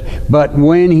 it says, but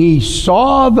when he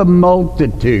saw the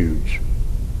multitudes,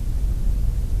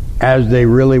 as they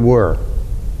really were,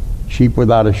 sheep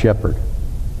without a shepherd,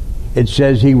 it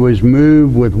says he was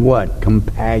moved with what?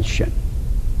 Compassion.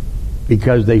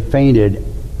 Because they fainted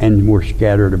and were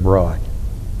scattered abroad.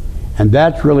 And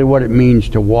that's really what it means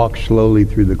to walk slowly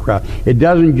through the crowd. It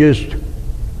doesn't just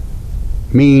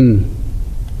mean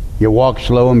you walk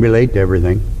slow and be late to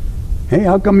everything. Hey,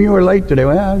 how come you were late today?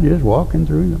 Well, I was just walking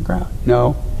through the crowd.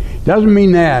 No, it doesn't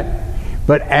mean that.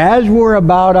 But as we're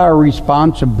about our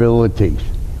responsibilities,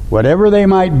 whatever they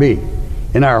might be,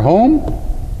 in our home,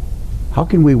 how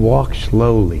can we walk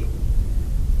slowly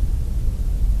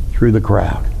through the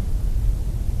crowd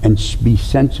and be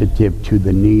sensitive to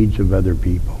the needs of other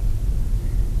people?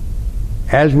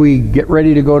 As we get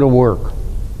ready to go to work,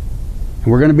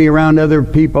 and we're going to be around other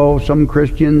people, some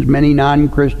Christians, many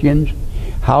non-Christians,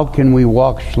 how can we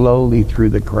walk slowly through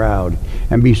the crowd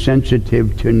and be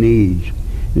sensitive to needs?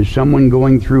 Is someone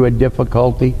going through a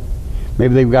difficulty?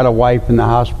 Maybe they've got a wife in the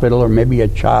hospital, or maybe a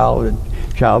child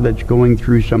that's going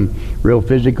through some real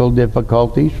physical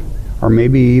difficulties, or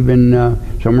maybe even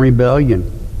some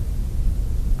rebellion.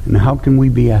 And how can we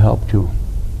be a help to them?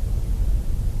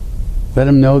 Let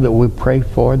them know that we pray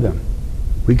for them.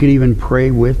 We could even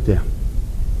pray with them.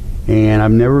 And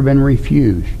I've never been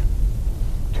refused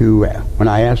to when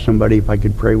I asked somebody if I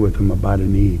could pray with them about a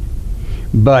need.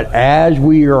 But as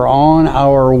we are on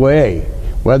our way,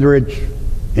 whether it's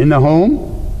in the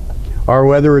home or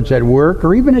whether it's at work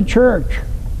or even at church,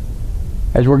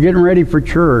 as we're getting ready for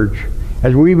church,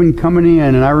 as we're even coming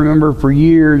in, and I remember for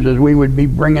years as we would be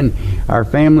bringing our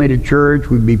family to church,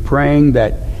 we'd be praying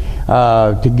that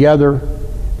together,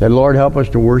 that Lord, help us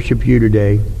to worship you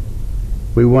today.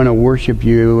 We want to worship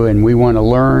you, and we want to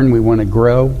learn, we want to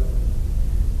grow.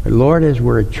 But Lord, as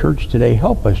we're at church today,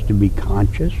 help us to be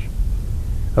conscious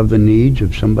of the needs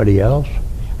of somebody else.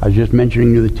 I was just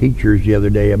mentioning to the teachers the other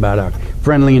day about a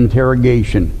friendly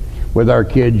interrogation with our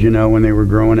kids, when they were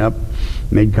growing up.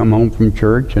 And they'd come home from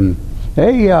church and,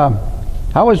 hey,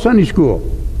 how was Sunday school?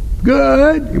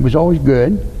 Good. It was always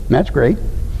good. And that's great.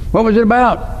 What was it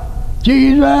about?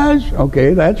 Jesus.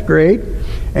 Okay, that's great.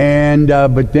 And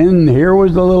but then here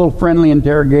was the little friendly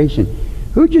interrogation.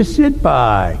 Who'd you sit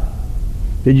by?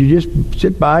 Did you just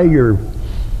sit by your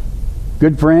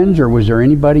good friends, or was there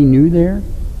anybody new there?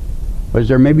 Was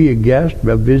there maybe a guest,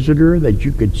 a visitor that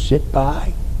you could sit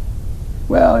by?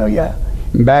 Well, yeah.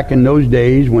 Back in those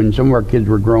days when some of our kids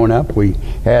were growing up, we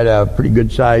had a pretty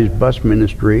good-sized bus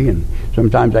ministry, and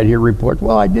sometimes I'd hear reports,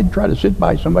 well, I did try to sit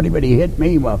by somebody, but he hit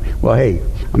me. Well, hey,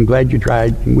 I'm glad you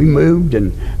tried. And we moved,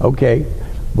 and okay.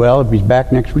 Well, if he's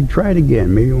back next week, try it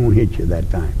again. Maybe he won't hit you that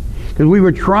time. Because we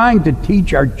were trying to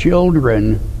teach our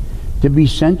children to be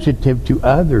sensitive to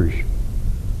others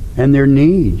and their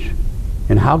needs.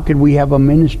 And how could we have a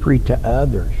ministry to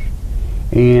others?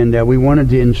 And we wanted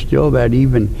to instill that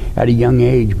even at a young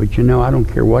age. But I don't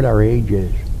care what our age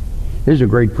is. This is a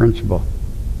great principle.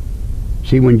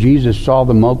 See, when Jesus saw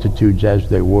the multitudes as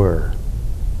they were,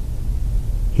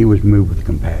 he was moved with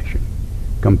compassion.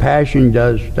 Compassion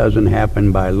doesn't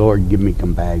happen by, Lord, give me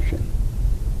compassion.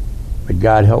 But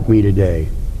God, help me today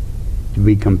to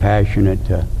be compassionate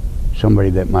to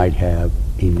somebody that might have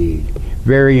a need.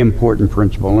 Very important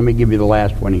principle. Let me give you the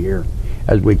last one here.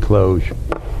 as we close.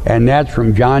 And that's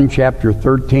from John chapter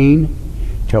 13,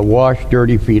 to wash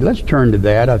dirty feet. Let's turn to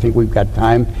that. I think we've got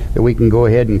time that we can go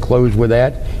ahead and close with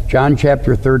that. John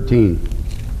chapter 13.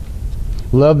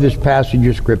 Love this passage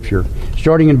of Scripture.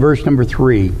 Starting in verse number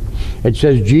 3. It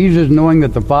says, Jesus, knowing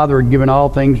that the Father had given all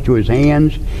things to his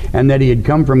hands, and that he had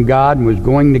come from God and was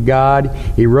going to God,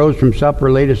 he rose from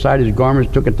supper, laid aside his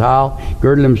garments, took a towel,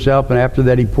 girded himself, and after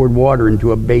that he poured water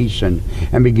into a basin,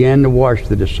 and began to wash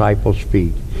the disciples'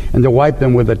 feet, and to wipe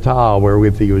them with a towel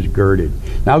wherewith he was girded.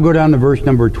 Now I'll go down to verse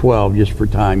number 12, just for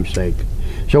time's sake.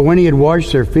 So when he had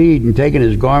washed their feet and taken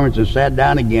his garments and sat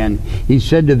down again, he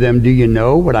said to them, Do you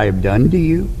know what I have done to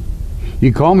you?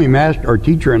 You call me Master or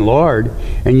Teacher and Lord,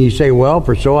 and ye say, Well,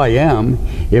 for so I am.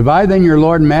 If I then, your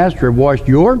Lord and Master, have washed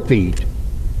your feet,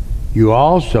 you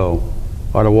also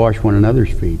ought to wash one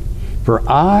another's feet. For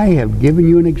I have given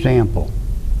you an example,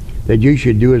 that you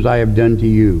should do as I have done to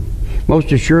you.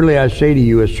 Most assuredly I say to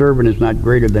you, a servant is not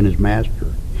greater than his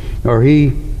master, nor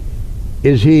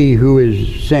is he who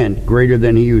is sent greater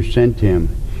than he who sent him.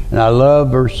 And I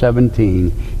love verse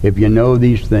 17. If you know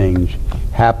these things,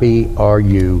 happy are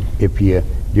you if you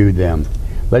do them.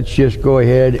 Let's just go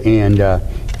ahead and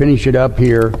finish it up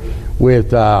here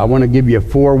with, I want to give you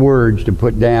 4 words to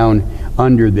put down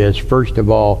under this. First of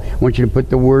all, I want you to put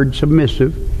the word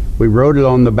submissive. We wrote it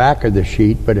on the back of the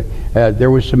sheet, but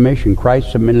there was submission.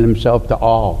 Christ submitted himself to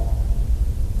all.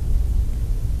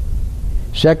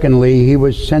 Secondly, he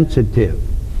was sensitive.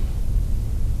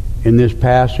 In this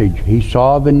passage, he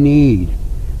saw the need.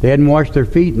 They hadn't washed their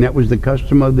feet, and that was the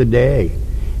custom of the day.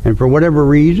 And for whatever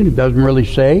reason, it doesn't really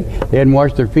say, they hadn't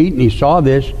washed their feet, and he saw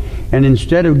this, and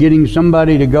instead of getting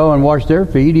somebody to go and wash their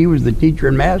feet, he was the teacher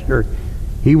and master.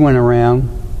 He went around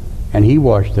and he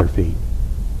washed their feet.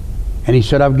 And he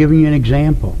said, I've given you an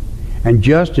example. And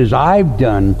just as I've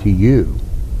done to you,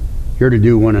 you're to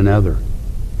do one another.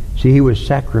 See, he was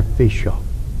sacrificial.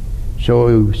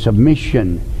 So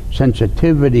submission,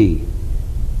 sensitivity,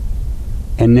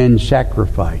 and then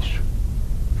sacrifice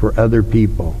for other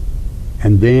people.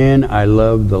 And then I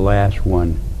love the last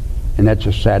one, and that's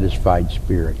a satisfied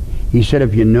spirit. He said,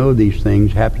 if you know these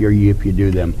things, happy are you if you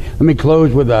do them. Let me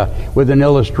close with an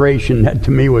illustration that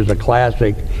to me was a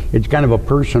classic. It's kind of a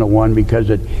personal one because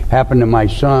it happened to my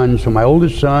son. So my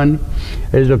oldest son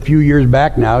is a few years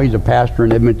back now. He's a pastor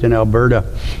in Edmonton,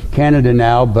 Alberta, Canada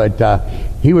now, but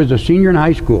he was a senior in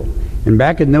high school. And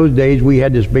back in those days, we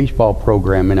had this baseball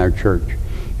program in our church.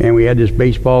 And we had this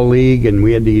baseball league, and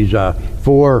we had these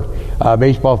 4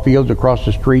 baseball fields across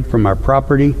the street from our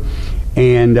property.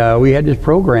 And we had this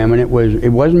program, and it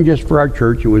wasn't just for our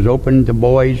church. It was open to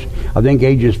boys, I think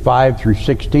ages 5 through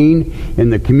 16 in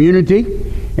the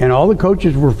community. And all the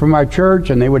coaches were from our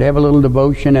church, and they would have a little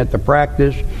devotion at the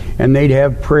practice, and they'd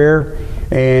have prayer.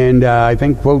 And I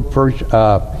think quote 1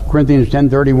 Corinthians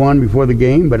 10:31 before the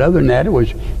game. But other than that, it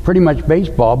was pretty much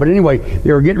baseball. But anyway,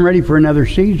 they were getting ready for another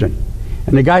season.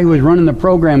 And the guy who was running the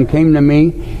program came to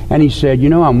me, and he said, you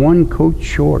know, I'm one coach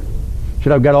short. He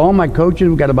said, I've got all my coaches.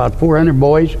 We've got about 400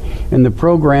 boys in the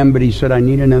program. But he said, I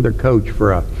need another coach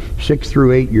for a 6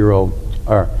 through 8 year old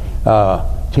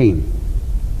team.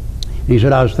 And he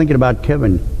said, I was thinking about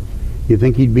Kevin. You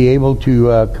think he'd be able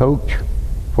to coach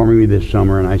for me this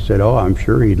summer? And I said, oh, I'm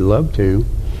sure he'd love to.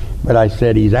 But I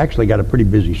said, he's actually got a pretty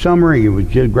busy summer. He was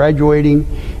just graduating,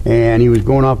 and he was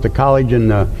going off to college in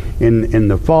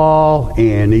the fall,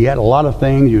 and he had a lot of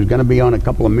things. He was going to be on a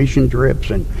couple of mission trips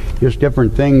and just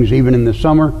different things even in the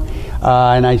summer.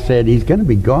 And I said, he's going to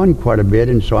be gone quite a bit,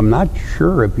 and so I'm not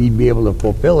sure if he'd be able to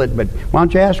fulfill it, but why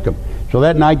don't you ask him? So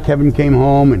that night, Kevin came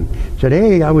home and said,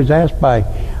 hey, I was asked by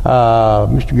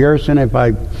Mr. Garrison if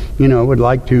I, would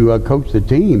like to coach the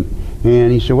team.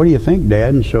 And he said, what do you think,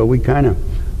 Dad? And so we kind of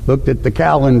looked at the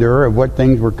calendar of what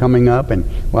things were coming up, and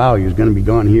wow, he was going to be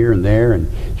gone here and there. And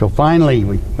so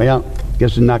finally, guess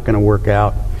it's not going to work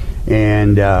out.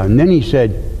 And then he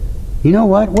said, you know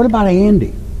what about Andy?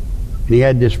 And he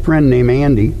had this friend named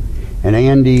Andy, and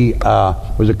Andy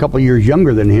was a couple years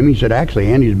younger than him. He said, actually,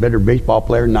 Andy's a better baseball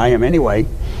player than I am anyway.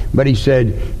 But he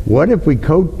said, what if we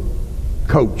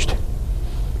coached?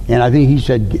 And I think he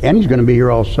said, Andy's going to be here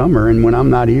all summer, and when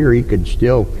I'm not here, he could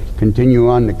still continue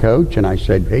on to coach. And I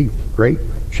said, hey, great,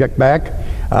 check back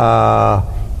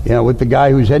with the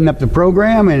guy who's heading up the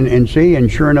program and see,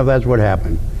 and sure enough, that's what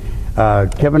happened.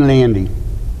 Kevin and Andy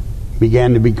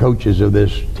began to be coaches of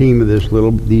this team of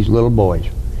these little boys.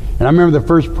 And I remember the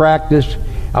first practice,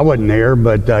 I wasn't there,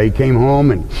 but he came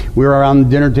home and we were around the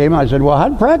dinner table. I said, well,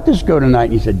 how'd practice go tonight?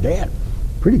 And he said, Dad,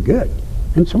 pretty good.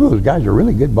 And some of those guys are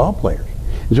really good ball players.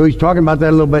 And so he's talking about that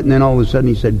a little bit, and then all of a sudden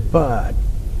he said, but,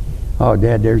 oh,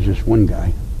 Dad, there's this one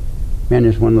guy. man,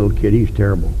 this one little kid, he's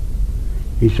terrible.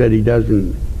 He said he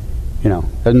doesn't know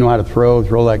how to throw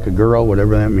like a girl,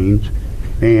 whatever that means.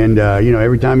 And,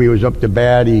 every time he was up to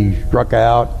bat, he struck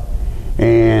out.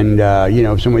 And,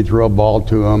 if somebody threw a ball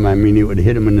to him, it would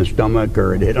hit him in the stomach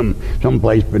or it hit him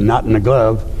someplace, but not in the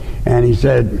glove. And he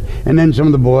said, and then some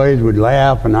of the boys would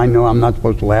laugh, and I know I'm not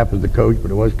supposed to laugh as the coach, but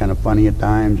it was kind of funny at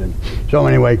times. And so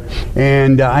anyway,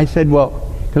 and I said,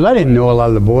 well, because I didn't know a lot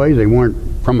of the boys. They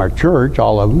weren't from our church,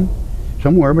 all of them,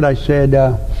 somewhere. But I said,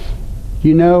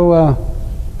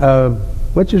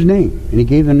 what's his name? And he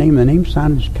gave the name. The name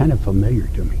sounded kind of familiar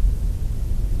to me.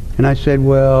 And I said,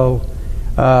 well,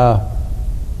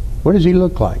 what does he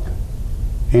look like?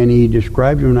 And he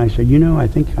described him, and I said, I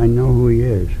think I know who he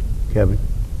is, Kevin.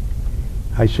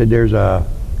 I said, there's a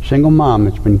single mom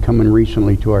that's been coming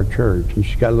recently to our church, and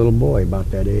she's got a little boy about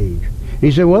that age.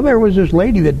 He said, well, there was this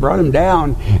lady that brought him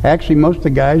down. Actually, most of the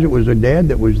guys, it was a dad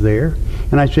that was there.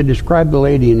 And I said, describe the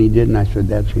lady, and he did, and I said,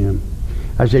 that's him.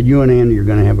 I said, you and Andy are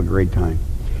going to have a great time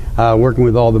working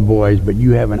with all the boys, but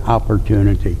you have an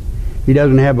opportunity. He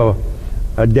doesn't have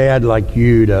a dad like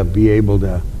you to be able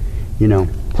to,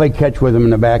 play catch with him in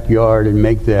the backyard and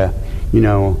make the,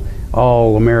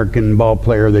 all-American ball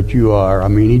player that you are.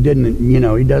 He didn't,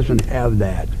 he doesn't have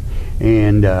that.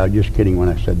 And just kidding when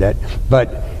I said that.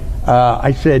 But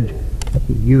I said,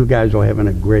 you guys are having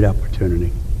a great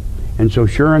opportunity. And so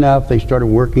sure enough, they started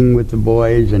working with the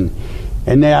boys, and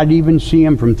I'd even see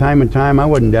them from time to time. I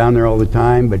wasn't down there all the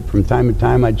time, but from time to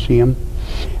time I'd see them.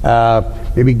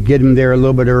 Maybe get him there a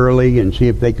little bit early and see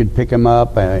if they could pick him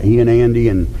up, he and Andy,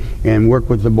 and work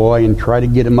with the boy and try to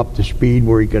get him up to speed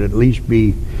where he could at least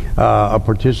be a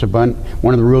participant.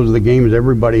 One of the rules of the game is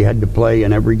everybody had to play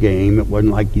in every game. It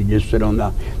wasn't like you just sit on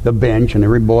the bench, and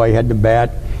every boy had to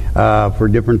bat for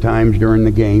different times during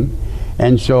the game.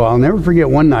 And so I'll never forget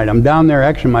one night. I'm down there.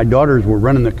 Actually, my daughters were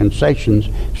running the concessions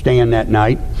stand that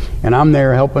night, and I'm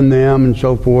there helping them and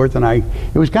so forth. And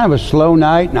it was kind of a slow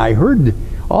night, and I heard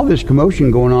all this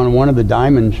commotion going on in one of the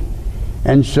diamonds.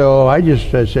 And so I just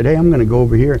said, hey, I'm going to go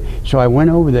over here. So I went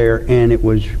over there, and it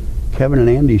was Kevin and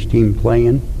Andy's team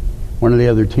playing, one of the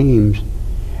other teams.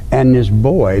 And this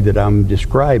boy that I'm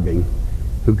describing,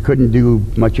 who couldn't do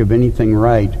much of anything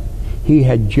right, he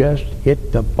had just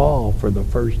hit the ball for the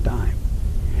first time.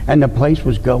 And the place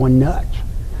was going nuts.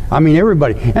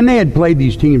 Everybody. And they had played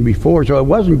these teams before, so it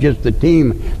wasn't just the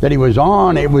team that he was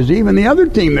on. It was even the other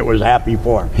team that was happy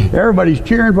for him. Everybody's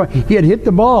cheering for him. He had hit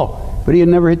the ball, but he had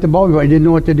never hit the ball before. He didn't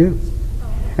know what to do.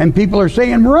 And people are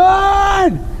saying,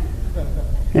 run!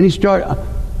 And he started,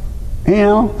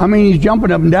 he's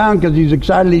jumping up and down because he's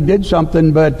excited he did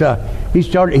something, but he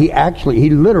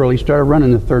literally started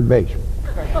running to third base.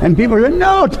 And people are saying,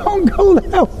 no, don't go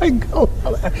that way, go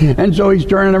that way. And so he's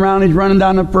turning around, he's running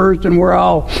down to first, and we're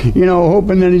all,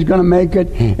 hoping that he's going to make it.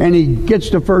 And he gets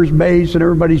to first base, and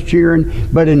everybody's cheering.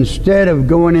 But instead of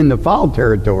going into foul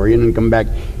territory and then come back,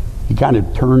 he kind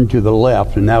of turned to the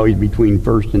left, and now he's between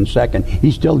first and second.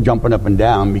 He's still jumping up and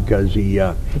down because he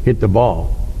hit the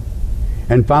ball.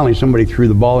 And finally, somebody threw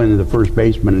the ball into the first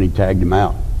baseman, and he tagged him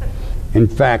out. In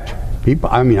fact,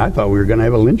 I thought we were going to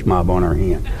have a lynch mob on our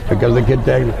hand because the kid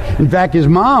tagged him. In fact, his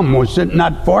mom was sitting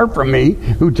not far from me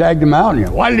who tagged him out.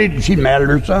 And why did she mad at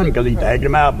her son because he tagged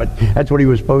him out? But that's what he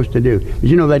was supposed to do.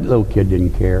 But that little kid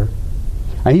didn't care.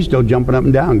 And he's still jumping up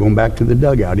and down, going back to the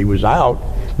dugout. He was out,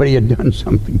 but he had done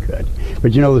something good.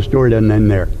 But the story doesn't end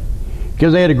there.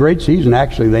 Because they had a great season.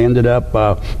 Actually, they ended up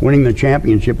winning the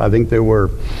championship. I think there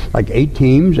were like 8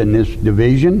 teams in this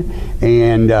division,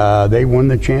 and they won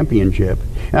the championship.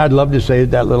 And I'd love to say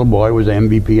that little boy was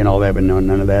MVP and all that, but no,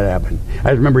 none of that happened. I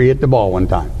just remember he hit the ball one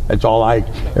time. That's all I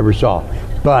ever saw.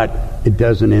 But it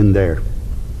doesn't end there.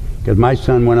 Because my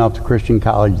son went off to Christian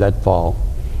college that fall,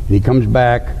 and he comes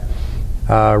back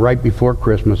right before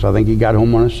Christmas. I think he got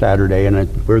home on a Saturday,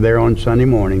 and we're there on Sunday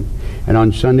morning. And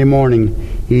on Sunday morning,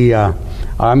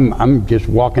 I'm just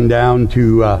walking down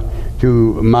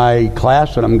to my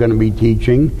class that I'm going to be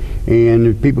teaching, and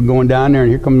there's people going down there,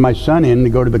 and here comes my son in to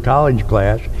go to the college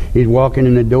class. He's walking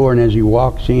in the door, and as he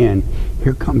walks in,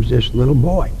 here comes this little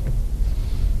boy.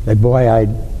 That boy I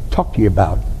talked to you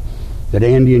about, that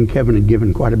Andy and Kevin had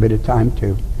given quite a bit of time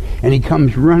to. And he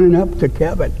comes running up to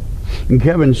Kevin. And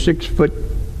Kevin's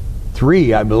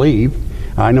 6'3", I believe.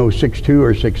 I know 6'2"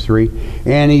 or 6'3",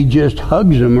 and he just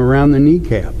hugs him around the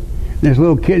kneecap. This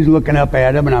little kid's looking up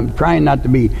at him, and I'm trying not to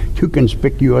be too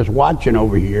conspicuous watching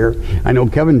over here. I know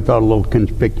Kevin felt a little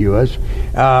conspicuous,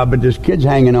 but this kid's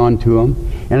hanging on to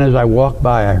him. And as I walked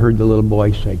by, I heard the little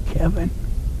boy say, Kevin,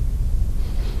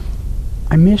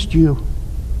 I missed you.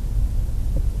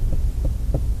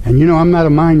 And I'm not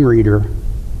a mind reader,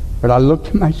 But I looked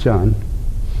at my son,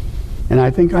 and I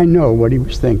think I know what he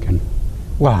was thinking.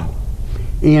 Wow,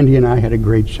 Andy and I had a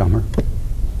great summer.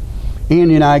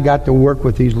 Andy and I got to work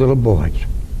with these little boys,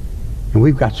 and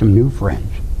we've got some new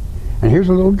friends. And here's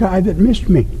a little guy that missed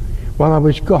me while I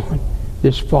was gone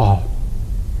this fall.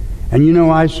 And you know,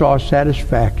 I saw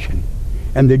satisfaction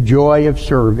and the joy of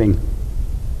serving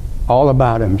all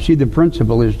about him. See, the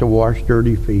principle is to wash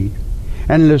dirty feet.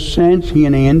 And in a sense, he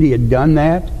and Andy had done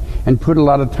that and put a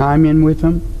lot of time in with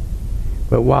him.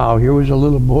 But wow, here was a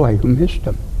little boy who missed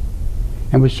him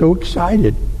and was so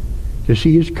excited to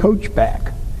see his coach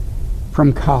back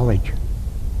from college.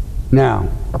 Now,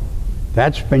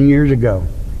 that's been years ago.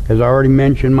 As I already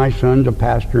mentioned, my son's a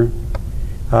pastor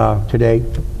today.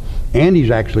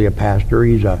 Andy's actually a pastor.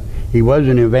 He was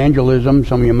in evangelism.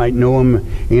 Some of you might know him,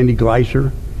 Andy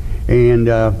Gleiser, and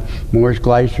Morris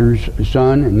Gleiser's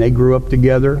son, and they grew up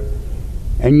together.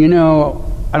 And you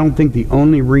know, I don't think the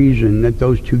only reason that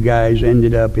those two guys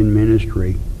ended up in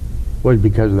ministry was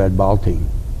because of that ball team,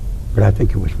 but I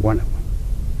think it was one of them.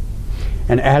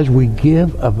 And as we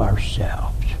give of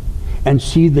ourselves and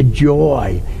see the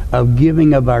joy of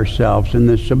giving of ourselves and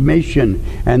the submission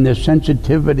and the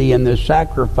sensitivity and the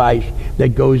sacrifice that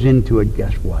goes into it,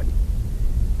 guess what?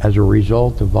 As a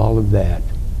result of all of that,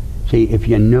 see, if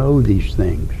you know these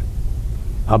things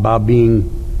about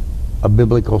being a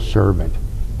biblical servant,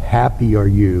 happy are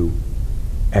you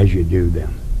as you do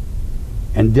them.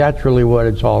 And that's really what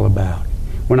it's all about.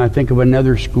 When I think of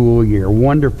another school year,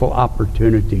 wonderful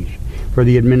opportunities for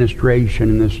the administration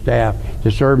and the staff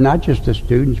to serve not just the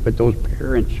students, but those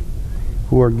parents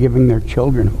who are giving their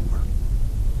children over.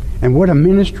 And what a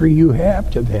ministry you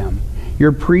have to them.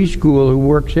 Your preschool who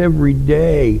works every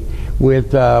day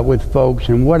with folks,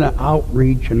 and what an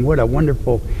outreach and what a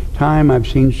wonderful time. I've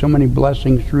seen so many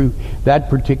blessings through that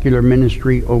particular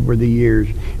ministry over the years.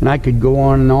 And I could go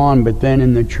on, but then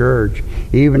in the church,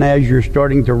 even as you're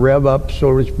starting to rev up,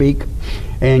 so to speak,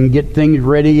 and get things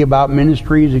ready about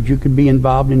ministries that you could be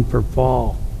involved in for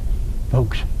fall.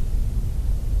 Folks,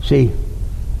 see,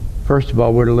 first of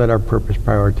all, we're to let our purpose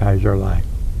prioritize our life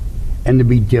and to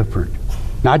be different.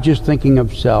 Not just thinking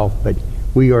of self, but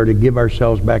we are to give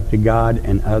ourselves back to God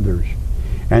and others.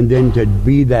 And then to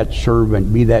be that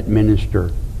servant, be that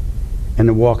minister, and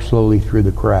to walk slowly through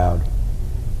the crowd.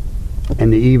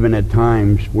 And to even at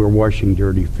times, we're washing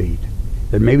dirty feet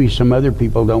that maybe some other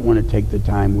people don't want to take the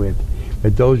time with.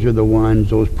 But those are the ones,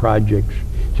 those projects.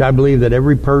 See, I believe that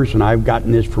every person, I've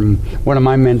gotten this from one of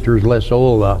my mentors, Les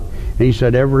Ola, and he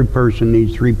said every person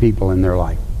needs three people in their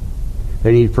life.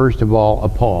 They need, first of all, a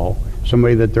Paul,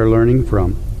 somebody that they're learning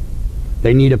from.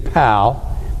 They need a pal.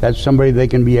 That's somebody they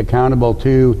can be accountable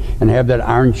to and have that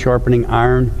iron sharpening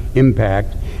iron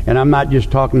impact. And I'm not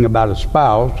just talking about a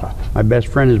spouse. My best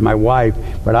friend is my wife.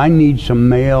 But I need some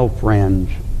male friends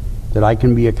that I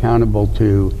can be accountable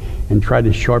to and try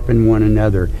to sharpen one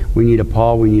another. We need a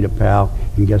Paul, we need a pal,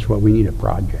 and guess what? We need a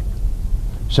project.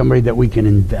 Somebody that we can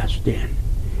invest in.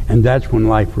 And that's when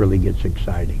life really gets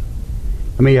exciting.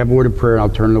 Let me have a word of prayer, and I'll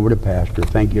turn it over to Pastor.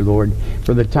 Thank you, Lord,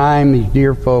 for the time, these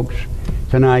dear folks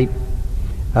tonight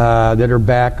that are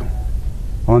back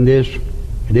on this.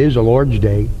 It is the Lord's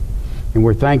Day, and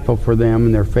we're thankful for them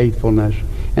and their faithfulness,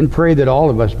 and pray that all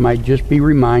of us might just be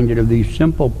reminded of these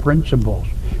simple principles,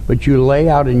 but you lay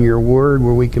out in your word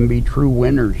where we can be true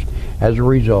winners as a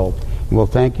result. And we'll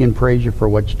thank you and praise you for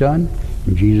what's done.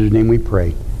 In Jesus' name we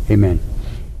pray. Amen.